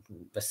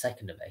the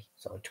 2nd of May,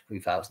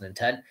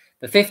 2010,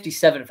 the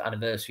 57th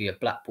anniversary of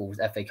Blackpool's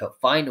FA Cup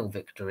final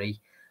victory,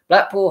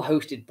 Blackpool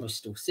hosted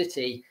Bristol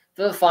City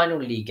for the final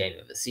league game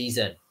of the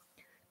season.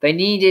 They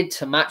needed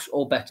to match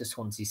or better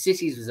Swansea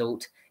City's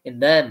result in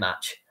their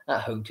match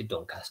at home to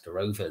Doncaster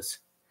Rovers.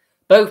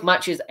 Both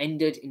matches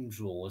ended in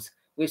draws,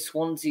 with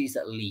Swansea's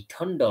Lee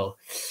Trundle,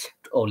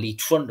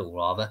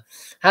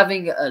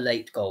 having a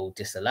late goal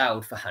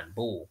disallowed for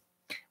handball,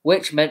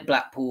 which meant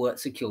Blackpool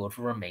secured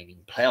the remaining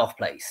playoff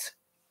place.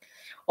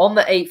 On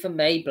the 8th of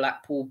May,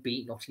 Blackpool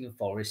beat Nottingham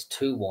Forest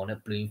 2-1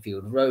 at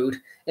Bloomfield Road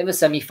in the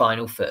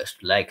semi-final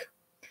first leg.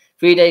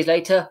 3 days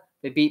later,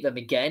 they beat them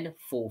again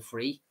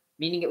 4-3,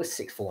 meaning it was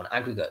 6-4 in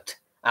aggregate,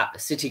 at the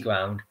City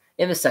Ground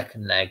in the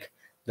second leg,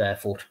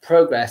 therefore to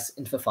progress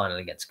into the final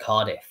against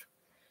Cardiff.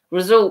 The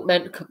result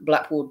meant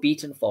Blackpool had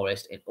beaten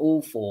Forest in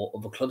all 4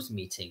 of the club's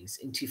meetings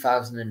in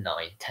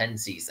 2009-10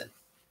 season.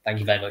 Thank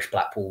you very much,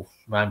 Blackpool.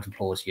 Round of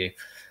applause to you.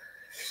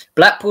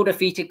 Blackpool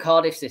defeated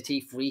Cardiff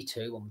City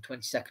 3-2 on the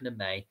 22nd of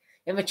May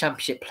in the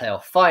Championship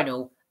playoff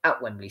final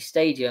at Wembley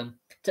Stadium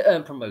to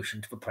earn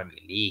promotion to the Premier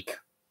League.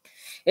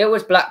 It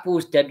was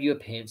Blackpool's debut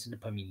appearance in the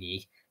Premier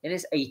League in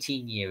its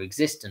 18-year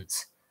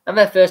existence, and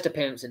their first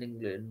appearance in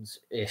England's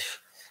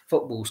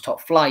football's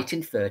top flight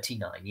in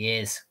 39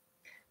 years.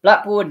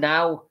 Blackpool had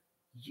now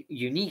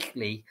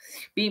uniquely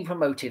been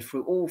promoted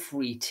through all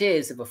 3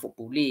 tiers of the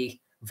Football League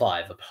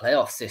via the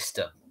playoff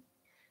system.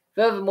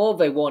 Furthermore,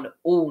 they won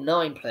all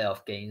 9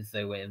 playoff games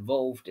they were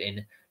involved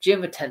in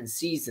during the 10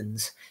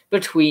 seasons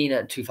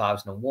between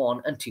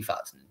 2001 and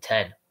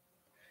 2010.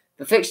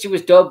 The fixture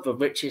was dubbed the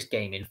richest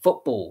game in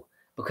football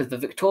because the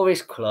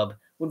victorious club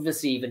would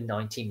receive a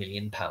 £90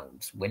 million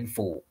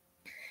windfall.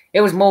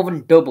 It was more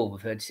than double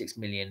the £36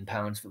 million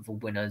that the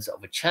winners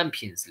of the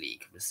Champions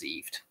League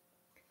received.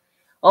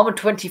 On the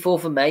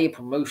 24th of May, a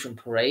promotion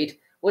parade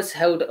was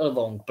held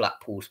along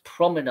Blackpool's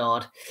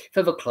promenade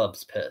for the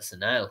club's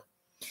personnel,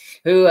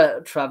 who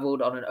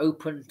travelled on an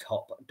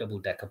open-top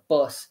double-decker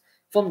bus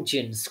from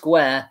Gin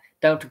Square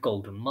down to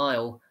Golden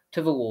Mile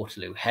to the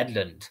Waterloo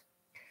headland.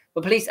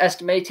 The police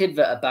estimated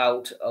that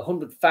about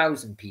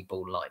 100,000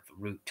 people lined the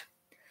route.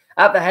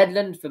 At the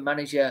headland, the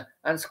manager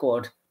and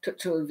squad took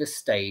to the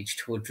stage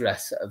to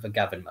address the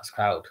gathered mass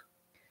crowd.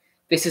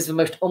 "This is the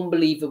most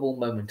unbelievable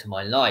moment of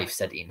my life,"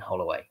 said Ian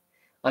Holloway.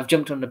 "I've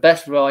jumped on the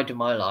best ride of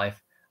my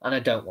life, and I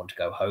don't want to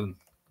go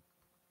home."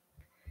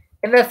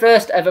 In their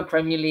first ever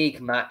Premier League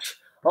match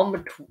on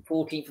the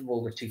 14th of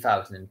August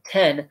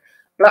 2010,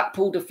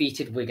 Blackpool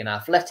defeated Wigan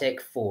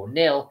Athletic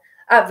 4-0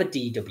 at the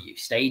DW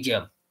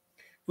Stadium.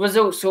 The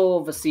result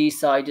saw the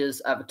Seasiders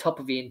at the top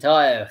of the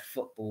entire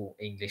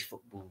English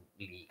Football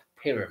League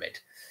pyramid.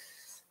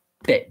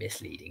 Bit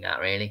misleading, that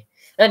really.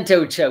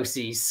 Until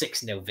Chelsea's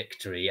 6-0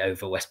 victory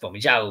over West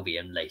Bromwich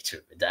Albion later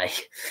in the day.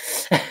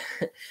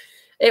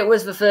 It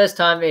was the first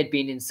time they had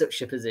been in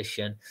such a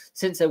position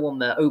since they won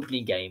their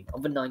opening game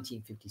of the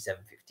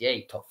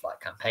 1957-58 top-flight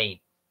campaign.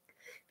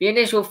 The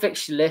initial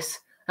fixture list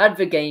had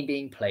the game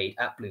being played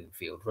at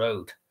Bloomfield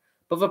Road,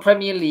 but the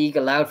Premier League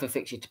allowed the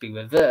fixture to be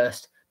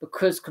reversed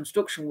because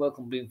construction work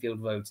on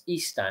Bloomfield Road's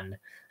East Stand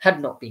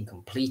had not been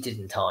completed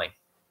in time.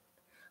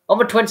 On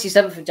the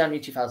 27th of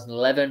January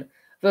 2011,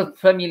 the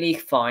Premier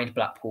League fined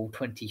Blackpool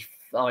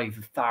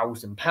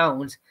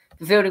 £25,000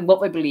 for fielding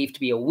what they believed to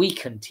be a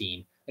weakened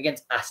team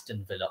against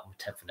Aston Villa on the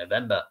 10th of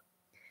November.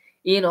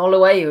 Ian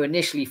Holloway, who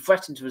initially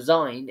threatened to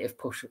resign if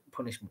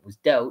punishment was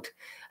dealt,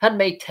 had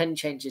made 10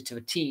 changes to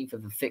the team for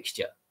the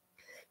fixture.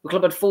 The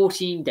club had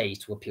 14 days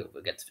to appeal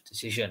against the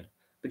decision,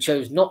 but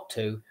chose not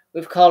to,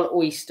 with Carl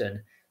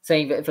Oyston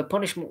saying that if the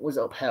punishment was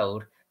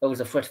upheld, there was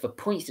a threat of a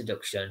points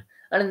deduction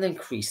and an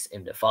increase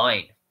in the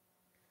fine.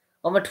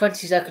 On the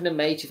 22nd of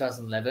May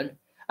 2011,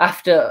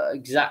 after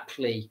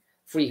exactly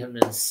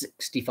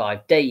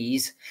 365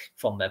 days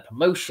from their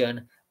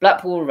promotion,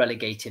 Blackpool were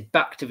relegated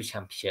back to the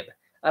Championship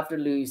after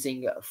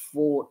losing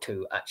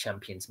 4-2 at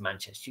champions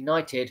Manchester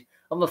United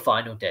on the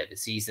final day of the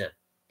season.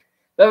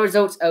 Their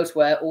results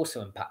elsewhere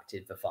also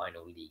impacted the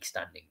final league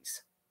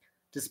standings.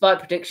 Despite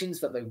predictions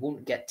that they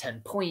wouldn't get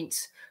 10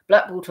 points,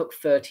 Blackpool took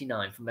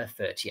 39 from their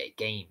 38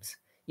 games,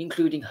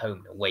 including home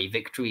and away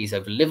victories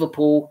over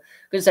Liverpool,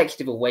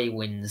 consecutive away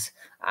wins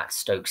at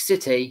Stoke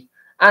City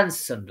and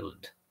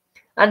Sunderland,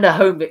 and a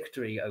home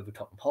victory over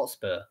Tottenham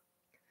Hotspur.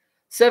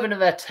 7 of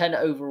their 10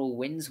 overall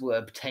wins were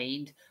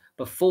obtained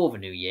before the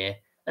new year,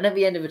 and at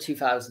the end of the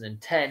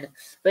 2010,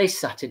 they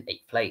sat in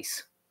 8th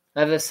place.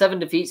 However, 7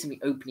 defeats in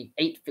the opening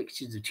 8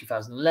 fixtures of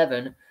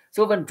 2011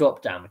 saw them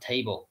drop down the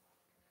table.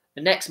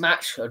 The next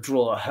match, a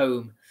draw at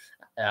home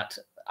at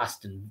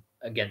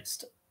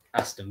against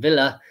Aston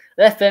Villa,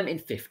 left them in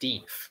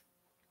 15th,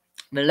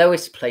 the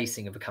lowest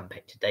placing of the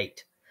campaign to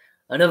date.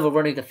 Another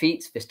run of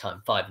defeats, this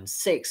time 5 and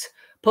 6,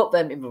 put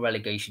them in the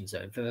relegation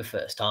zone for the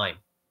first time.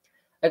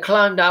 They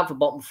climbed out the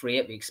bottom 3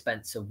 at the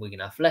expense of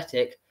Wigan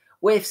Athletic,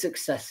 with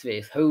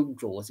successive home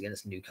draws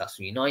against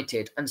Newcastle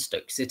United and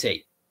Stoke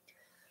City.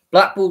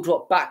 Blackpool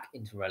dropped back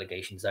into the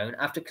relegation zone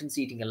after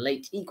conceding a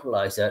late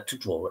equaliser to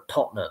draw at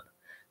Tottenham,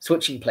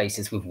 switching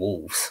places with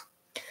Wolves.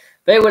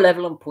 They were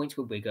level on points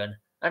with Wigan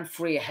and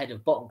 3 ahead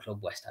of bottom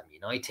club West Ham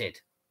United.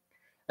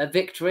 A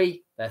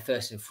victory, their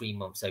first in 3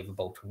 months over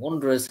Bolton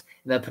Wanderers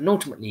in their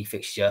penultimate league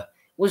fixture,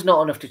 was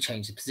not enough to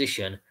change the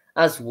position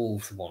as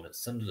Wolves won at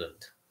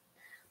Sunderland.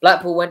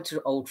 Blackpool went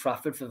to Old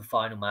Trafford for the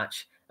final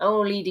match and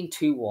were leading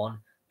 2-1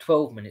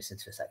 12 minutes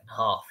into the second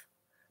half.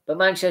 But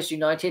Manchester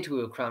United, who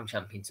were crowned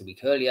champions a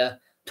week earlier,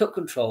 took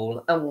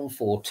control and won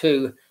 4-2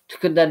 to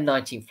condemn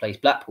 19th place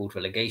Blackpool to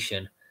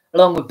relegation,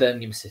 along with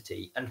Birmingham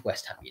City and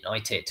West Ham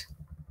United.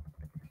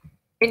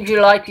 In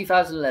July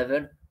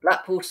 2011,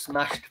 Blackpool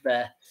smashed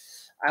their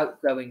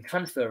outgoing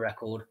transfer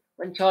record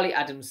when Charlie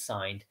Adams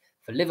signed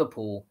for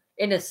Liverpool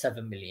in a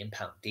 £7 million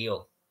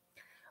deal.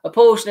 A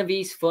portion of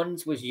these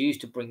funds was used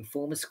to bring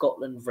former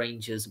Scotland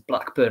Rangers,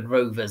 Blackburn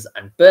Rovers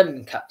and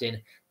Birmingham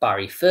captain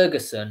Barry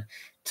Ferguson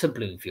to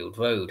Bloomfield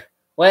Road,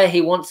 where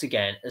he once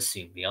again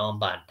assumed the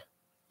armband.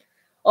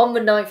 On the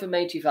 9th of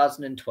May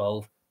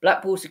 2012,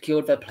 Blackpool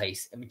secured their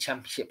place in the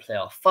Championship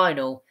playoff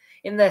final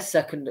in their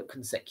second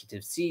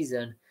consecutive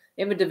season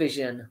in the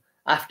division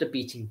after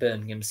beating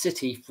Birmingham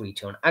City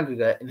 3-2 on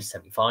aggregate in the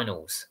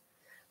semi-finals.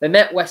 They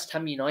met West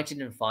Ham United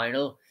in the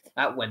final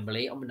at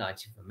Wembley on the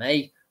 19th of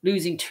May,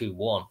 losing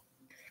 2-1,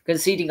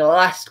 conceding a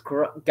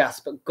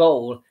last-gasp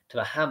goal to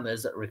the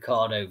Hammers at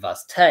Ricardo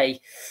Vazte,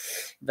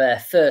 their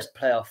first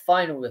playoff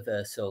final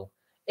reversal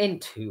in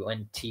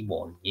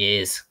 21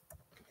 years.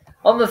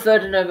 On the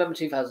 3rd of November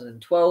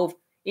 2012,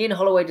 Ian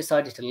Holloway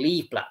decided to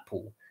leave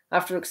Blackpool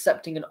after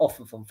accepting an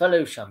offer from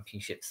fellow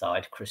Championship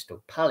side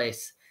Crystal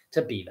Palace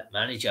to be their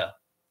manager.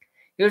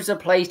 He was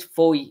replaced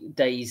 4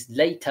 days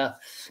later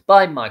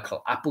by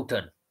Michael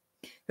Appleton,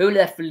 who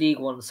left the League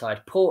One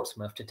side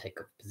Portsmouth to take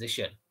up the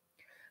position.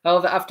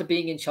 However, after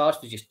being in charge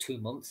for just 2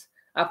 months,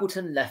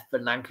 Appleton left the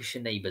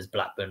Lancashire neighbours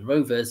Blackburn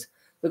Rovers,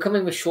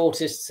 becoming the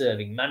shortest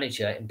serving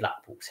manager in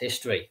Blackpool's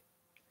history.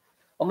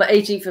 On the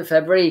 18th of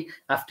February,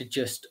 after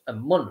just a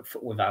month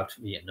without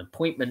an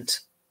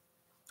appointment,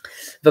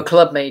 the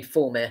club made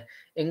former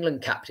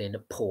England captain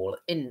Paul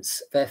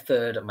Ince their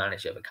third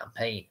manager of the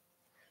campaign.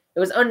 It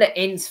was under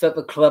Ince that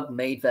the club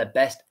made their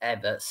best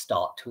ever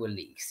start to a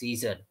league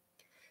season.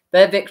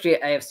 Their victory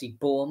at AFC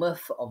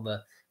Bournemouth on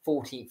the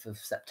 14th of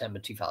September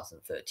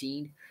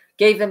 2013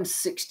 gave them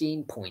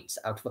 16 points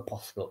out of a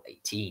possible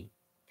 18.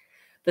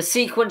 The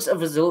sequence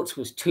of results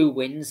was 2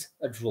 wins,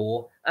 a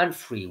draw, and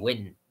 3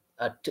 wins.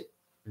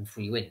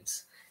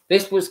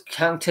 This was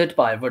countered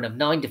by a run of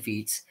 9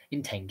 defeats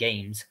in 10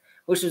 games,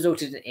 which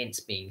resulted in Ince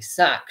being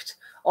sacked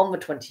on the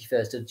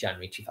 21st of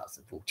January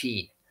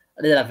 2014,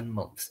 11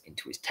 months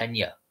into his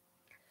tenure.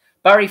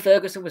 Barry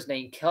Ferguson was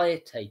named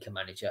caretaker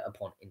manager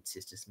upon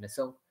Ince's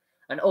dismissal,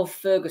 and of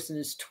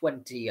Ferguson's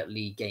 20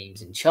 league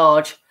games in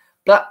charge,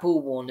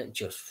 Blackpool won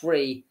just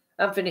 3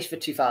 and finished the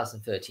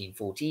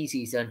 2013-14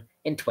 season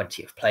in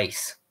 20th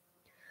place.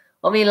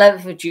 On the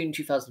 11th of June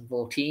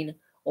 2014,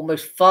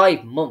 almost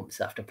 5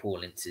 months after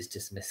Paul Ince's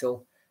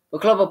dismissal, the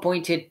club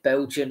appointed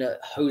Belgian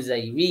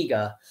Jose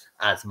Riga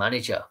as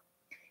manager.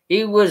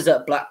 He was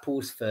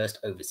Blackpool's first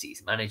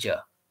overseas manager.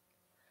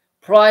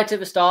 Prior to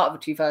the start of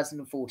the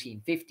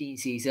 2014-15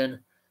 season,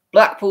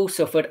 Blackpool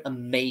suffered a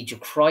major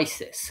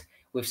crisis,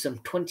 with some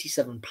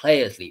 27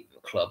 players leaving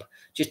the club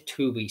just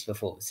 2 weeks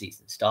before the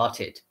season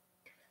started.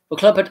 The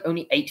club had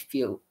only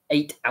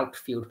 8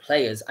 outfield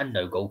players and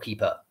no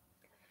goalkeeper.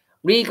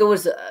 Riga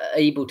was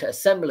able to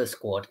assemble a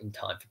squad in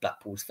time for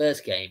Blackpool's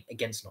first game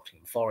against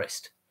Nottingham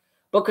Forest,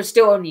 but could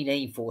still only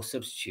name 4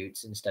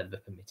 substitutes instead of the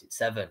permitted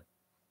 7.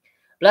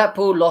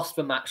 Blackpool lost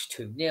the match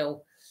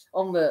 2-0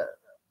 on the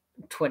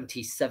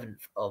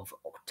 27th of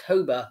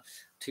October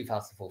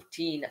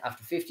 2014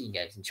 after 15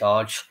 games in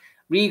charge.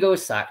 Riga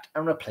was sacked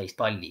and replaced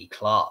by Lee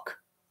Clark.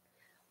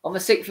 On the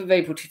 6th of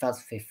April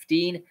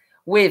 2015,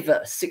 with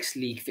 6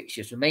 league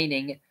fixtures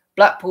remaining,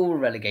 Blackpool were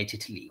relegated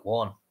to League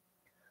One.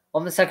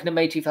 On the 2nd of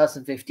May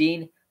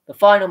 2015, the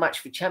final match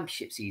for the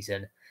Championship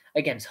season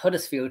against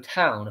Huddersfield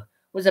Town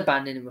was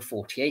abandoned in the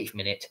 48th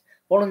minute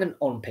following an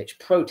on-pitch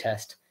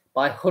protest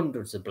by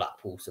hundreds of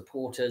Blackpool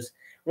supporters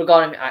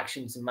regarding the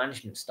actions and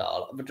management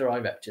style of the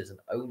directors and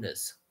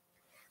owners.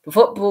 The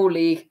Football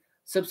League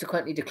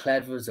subsequently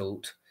declared the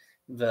result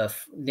the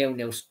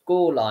 0-0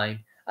 scoreline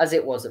as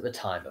it was at the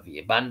time of the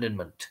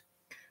abandonment,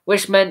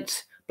 which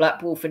meant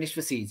Blackpool finished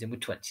the season with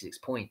 26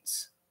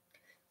 points.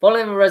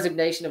 Following the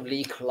resignation of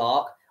Lee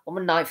Clark on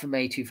the 9th of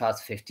May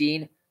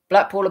 2015,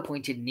 Blackpool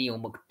appointed Neil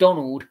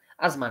MacDonald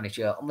as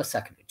manager on the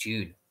 2nd of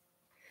June.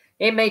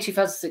 In May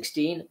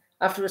 2016,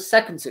 after a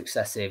second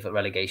successive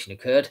relegation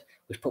occurred,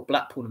 which put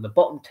Blackpool in the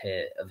bottom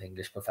tier of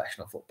English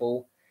professional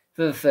football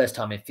for the first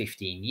time in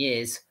 15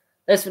 years,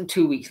 less than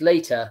 2 weeks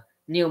later,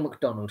 Neil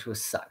MacDonald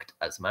was sacked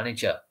as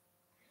manager.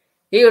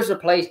 He was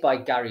replaced by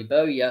Gary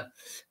Bowyer,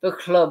 the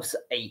club's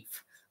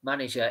 8th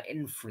manager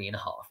in 3.5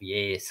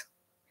 years.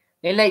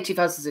 In late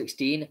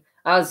 2016,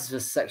 as the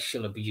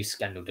sexual abuse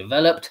scandal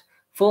developed,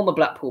 former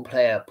Blackpool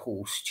player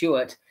Paul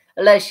Stewart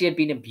alleged he had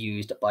been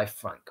abused by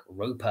Frank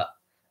Roper,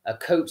 a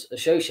coach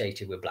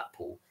associated with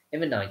Blackpool in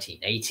the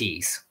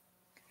 1980s.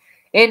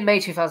 In May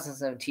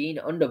 2017,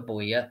 under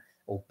Bowyer,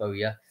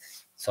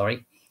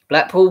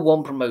 Blackpool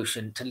won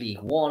promotion to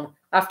League One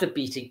after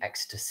beating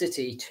Exeter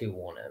City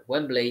 2-1 at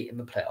Wembley in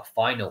the playoff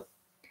final.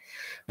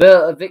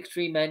 The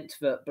victory meant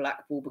that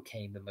Blackpool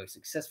became the most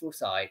successful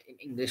side in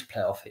English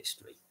playoff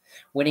history,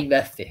 winning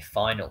their 5th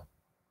final.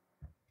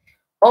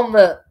 On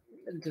the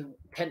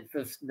 10th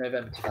of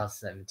November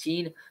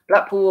 2017,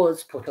 Blackpool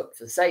was put up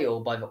for sale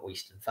by the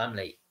Oystons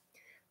family.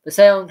 The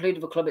sale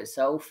included the club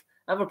itself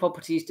and the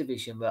properties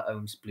division that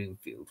owns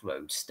Bloomfield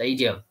Road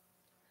Stadium.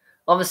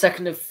 On the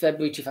 2nd of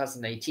February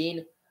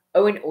 2018,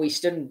 Owen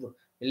Oyston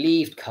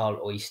relieved Carl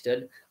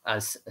Oyston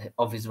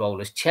of his role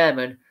as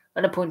chairman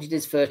and appointed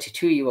his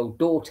 32-year-old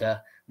daughter,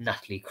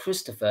 Natalie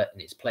Christopher, in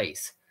his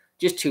place,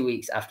 just 2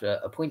 weeks after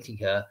appointing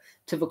her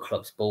to the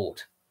club's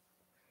board.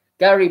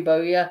 Gary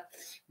Bowyer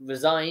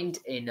resigned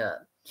in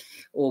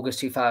August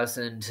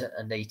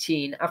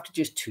 2018 after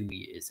just 2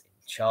 years in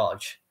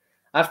charge,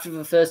 after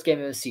the first game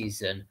of the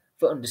season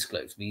for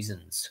undisclosed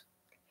reasons.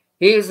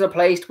 He was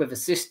replaced with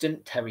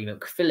assistant Terry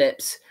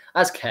McPhillips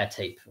as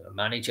caretaker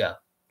manager.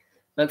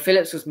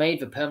 McPhillips was made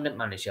the permanent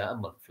manager a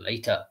month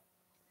later.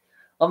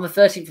 On the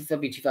 13th of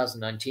February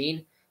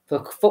 2019, the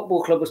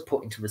football club was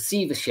put into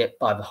receivership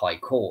by the High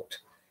Court,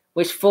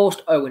 which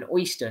forced Owen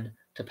Oyston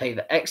to pay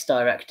the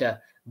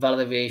ex-director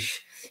Valerij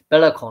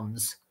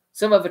Belakons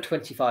some of the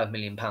 £25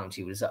 million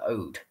he was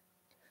owed.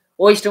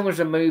 Oyston was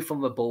removed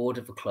from the board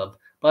of the club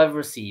by the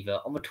receiver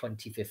on the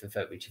 25th of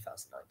February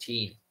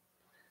 2019.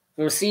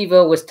 The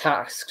receiver was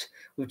tasked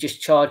with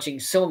discharging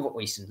some of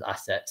Oyston's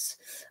assets,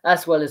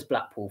 as well as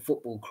Blackpool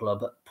Football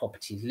Club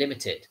Properties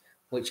Limited,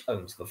 which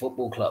owns the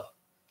football club.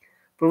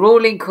 The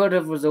ruling could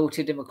have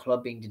resulted in the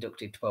club being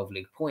deducted 12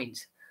 league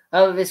points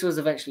However, this was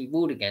eventually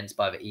ruled against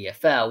by the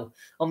EFL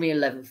on the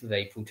 11th of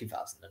April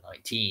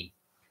 2019,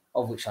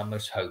 of which I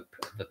must hope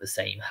that the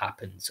same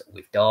happens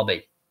with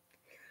Derby.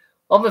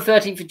 On the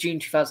 13th of June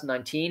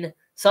 2019,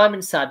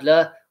 Simon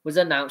Sadler was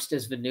announced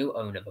as the new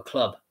owner of the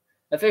club,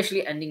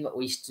 officially ending the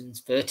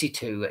Oystons'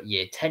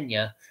 32-year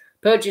tenure,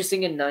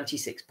 purchasing a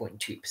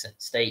 96.2%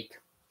 stake.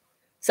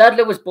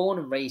 Sadler was born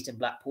and raised in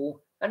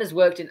Blackpool and has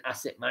worked in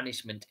asset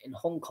management in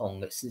Hong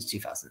Kong since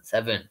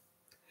 2007.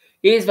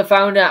 He is the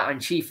founder and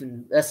chief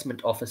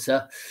investment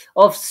officer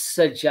of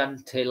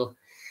Se3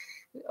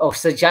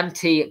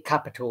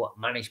 Capital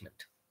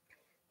Management.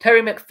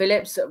 Terry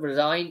McPhillips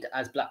resigned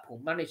as Blackpool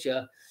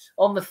manager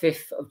on the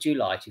 5th of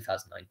July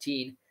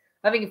 2019,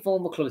 having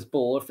informed the club's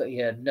board that he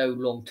had no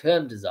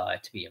long-term desire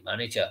to be a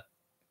manager.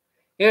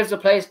 He was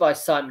replaced by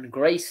Simon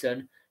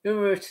Grayson, who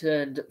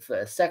returned for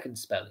a second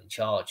spell in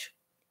charge.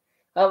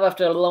 However,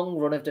 after a long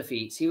run of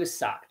defeats, he was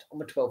sacked on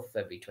the 12th of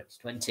February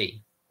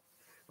 2020.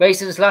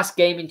 Grayson's last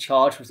game in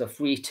charge was a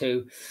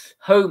 3-2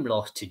 home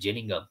loss to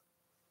Gillingham.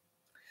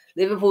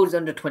 Liverpool's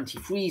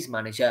under-23s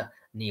manager,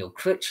 Neil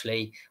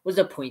Critchley, was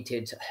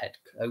appointed head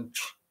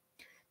coach,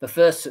 the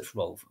first such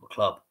role for the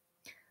club,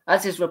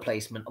 as his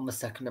replacement on the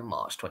 2nd of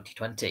March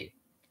 2020.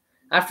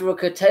 After a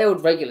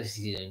curtailed regular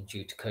season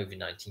due to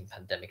COVID-19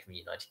 pandemic in the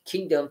United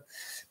Kingdom,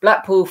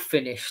 Blackpool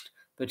finished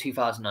the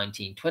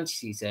 2019-20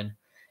 season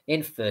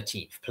in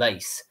 13th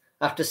place,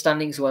 after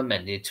standings were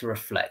amended to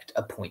reflect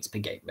a points per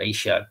game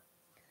ratio.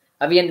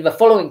 At the end of the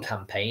following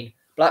campaign,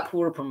 Blackpool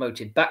were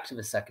promoted back to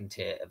the second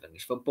tier of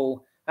English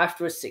football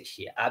after a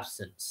 6-year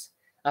absence.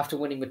 After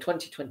winning the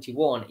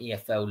 2021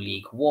 EFL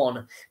League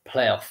One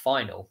playoff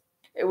final,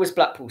 it was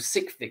Blackpool's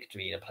 6th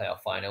victory in a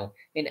playoff final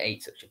in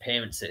 8 such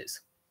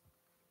appearances.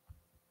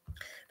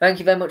 Thank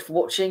you very much for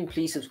watching.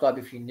 Please subscribe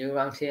if you're new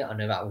around here. I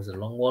know that was a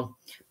long one,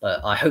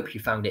 but I hope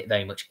you found it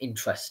very much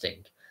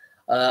interesting.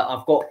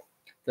 I've got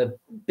the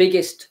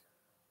biggest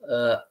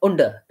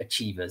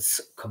underachievers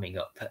coming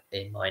up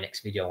in my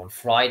next video on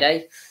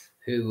Friday,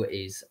 who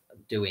is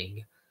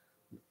doing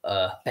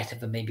better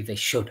than maybe they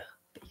should be.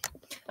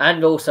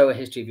 And also a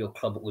history of your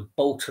club with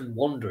Bolton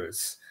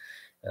Wanderers.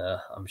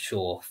 I'm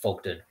sure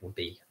Fogden would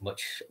be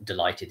much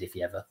delighted if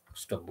he ever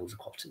stumbles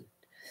across it.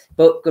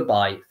 But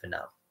goodbye for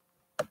now.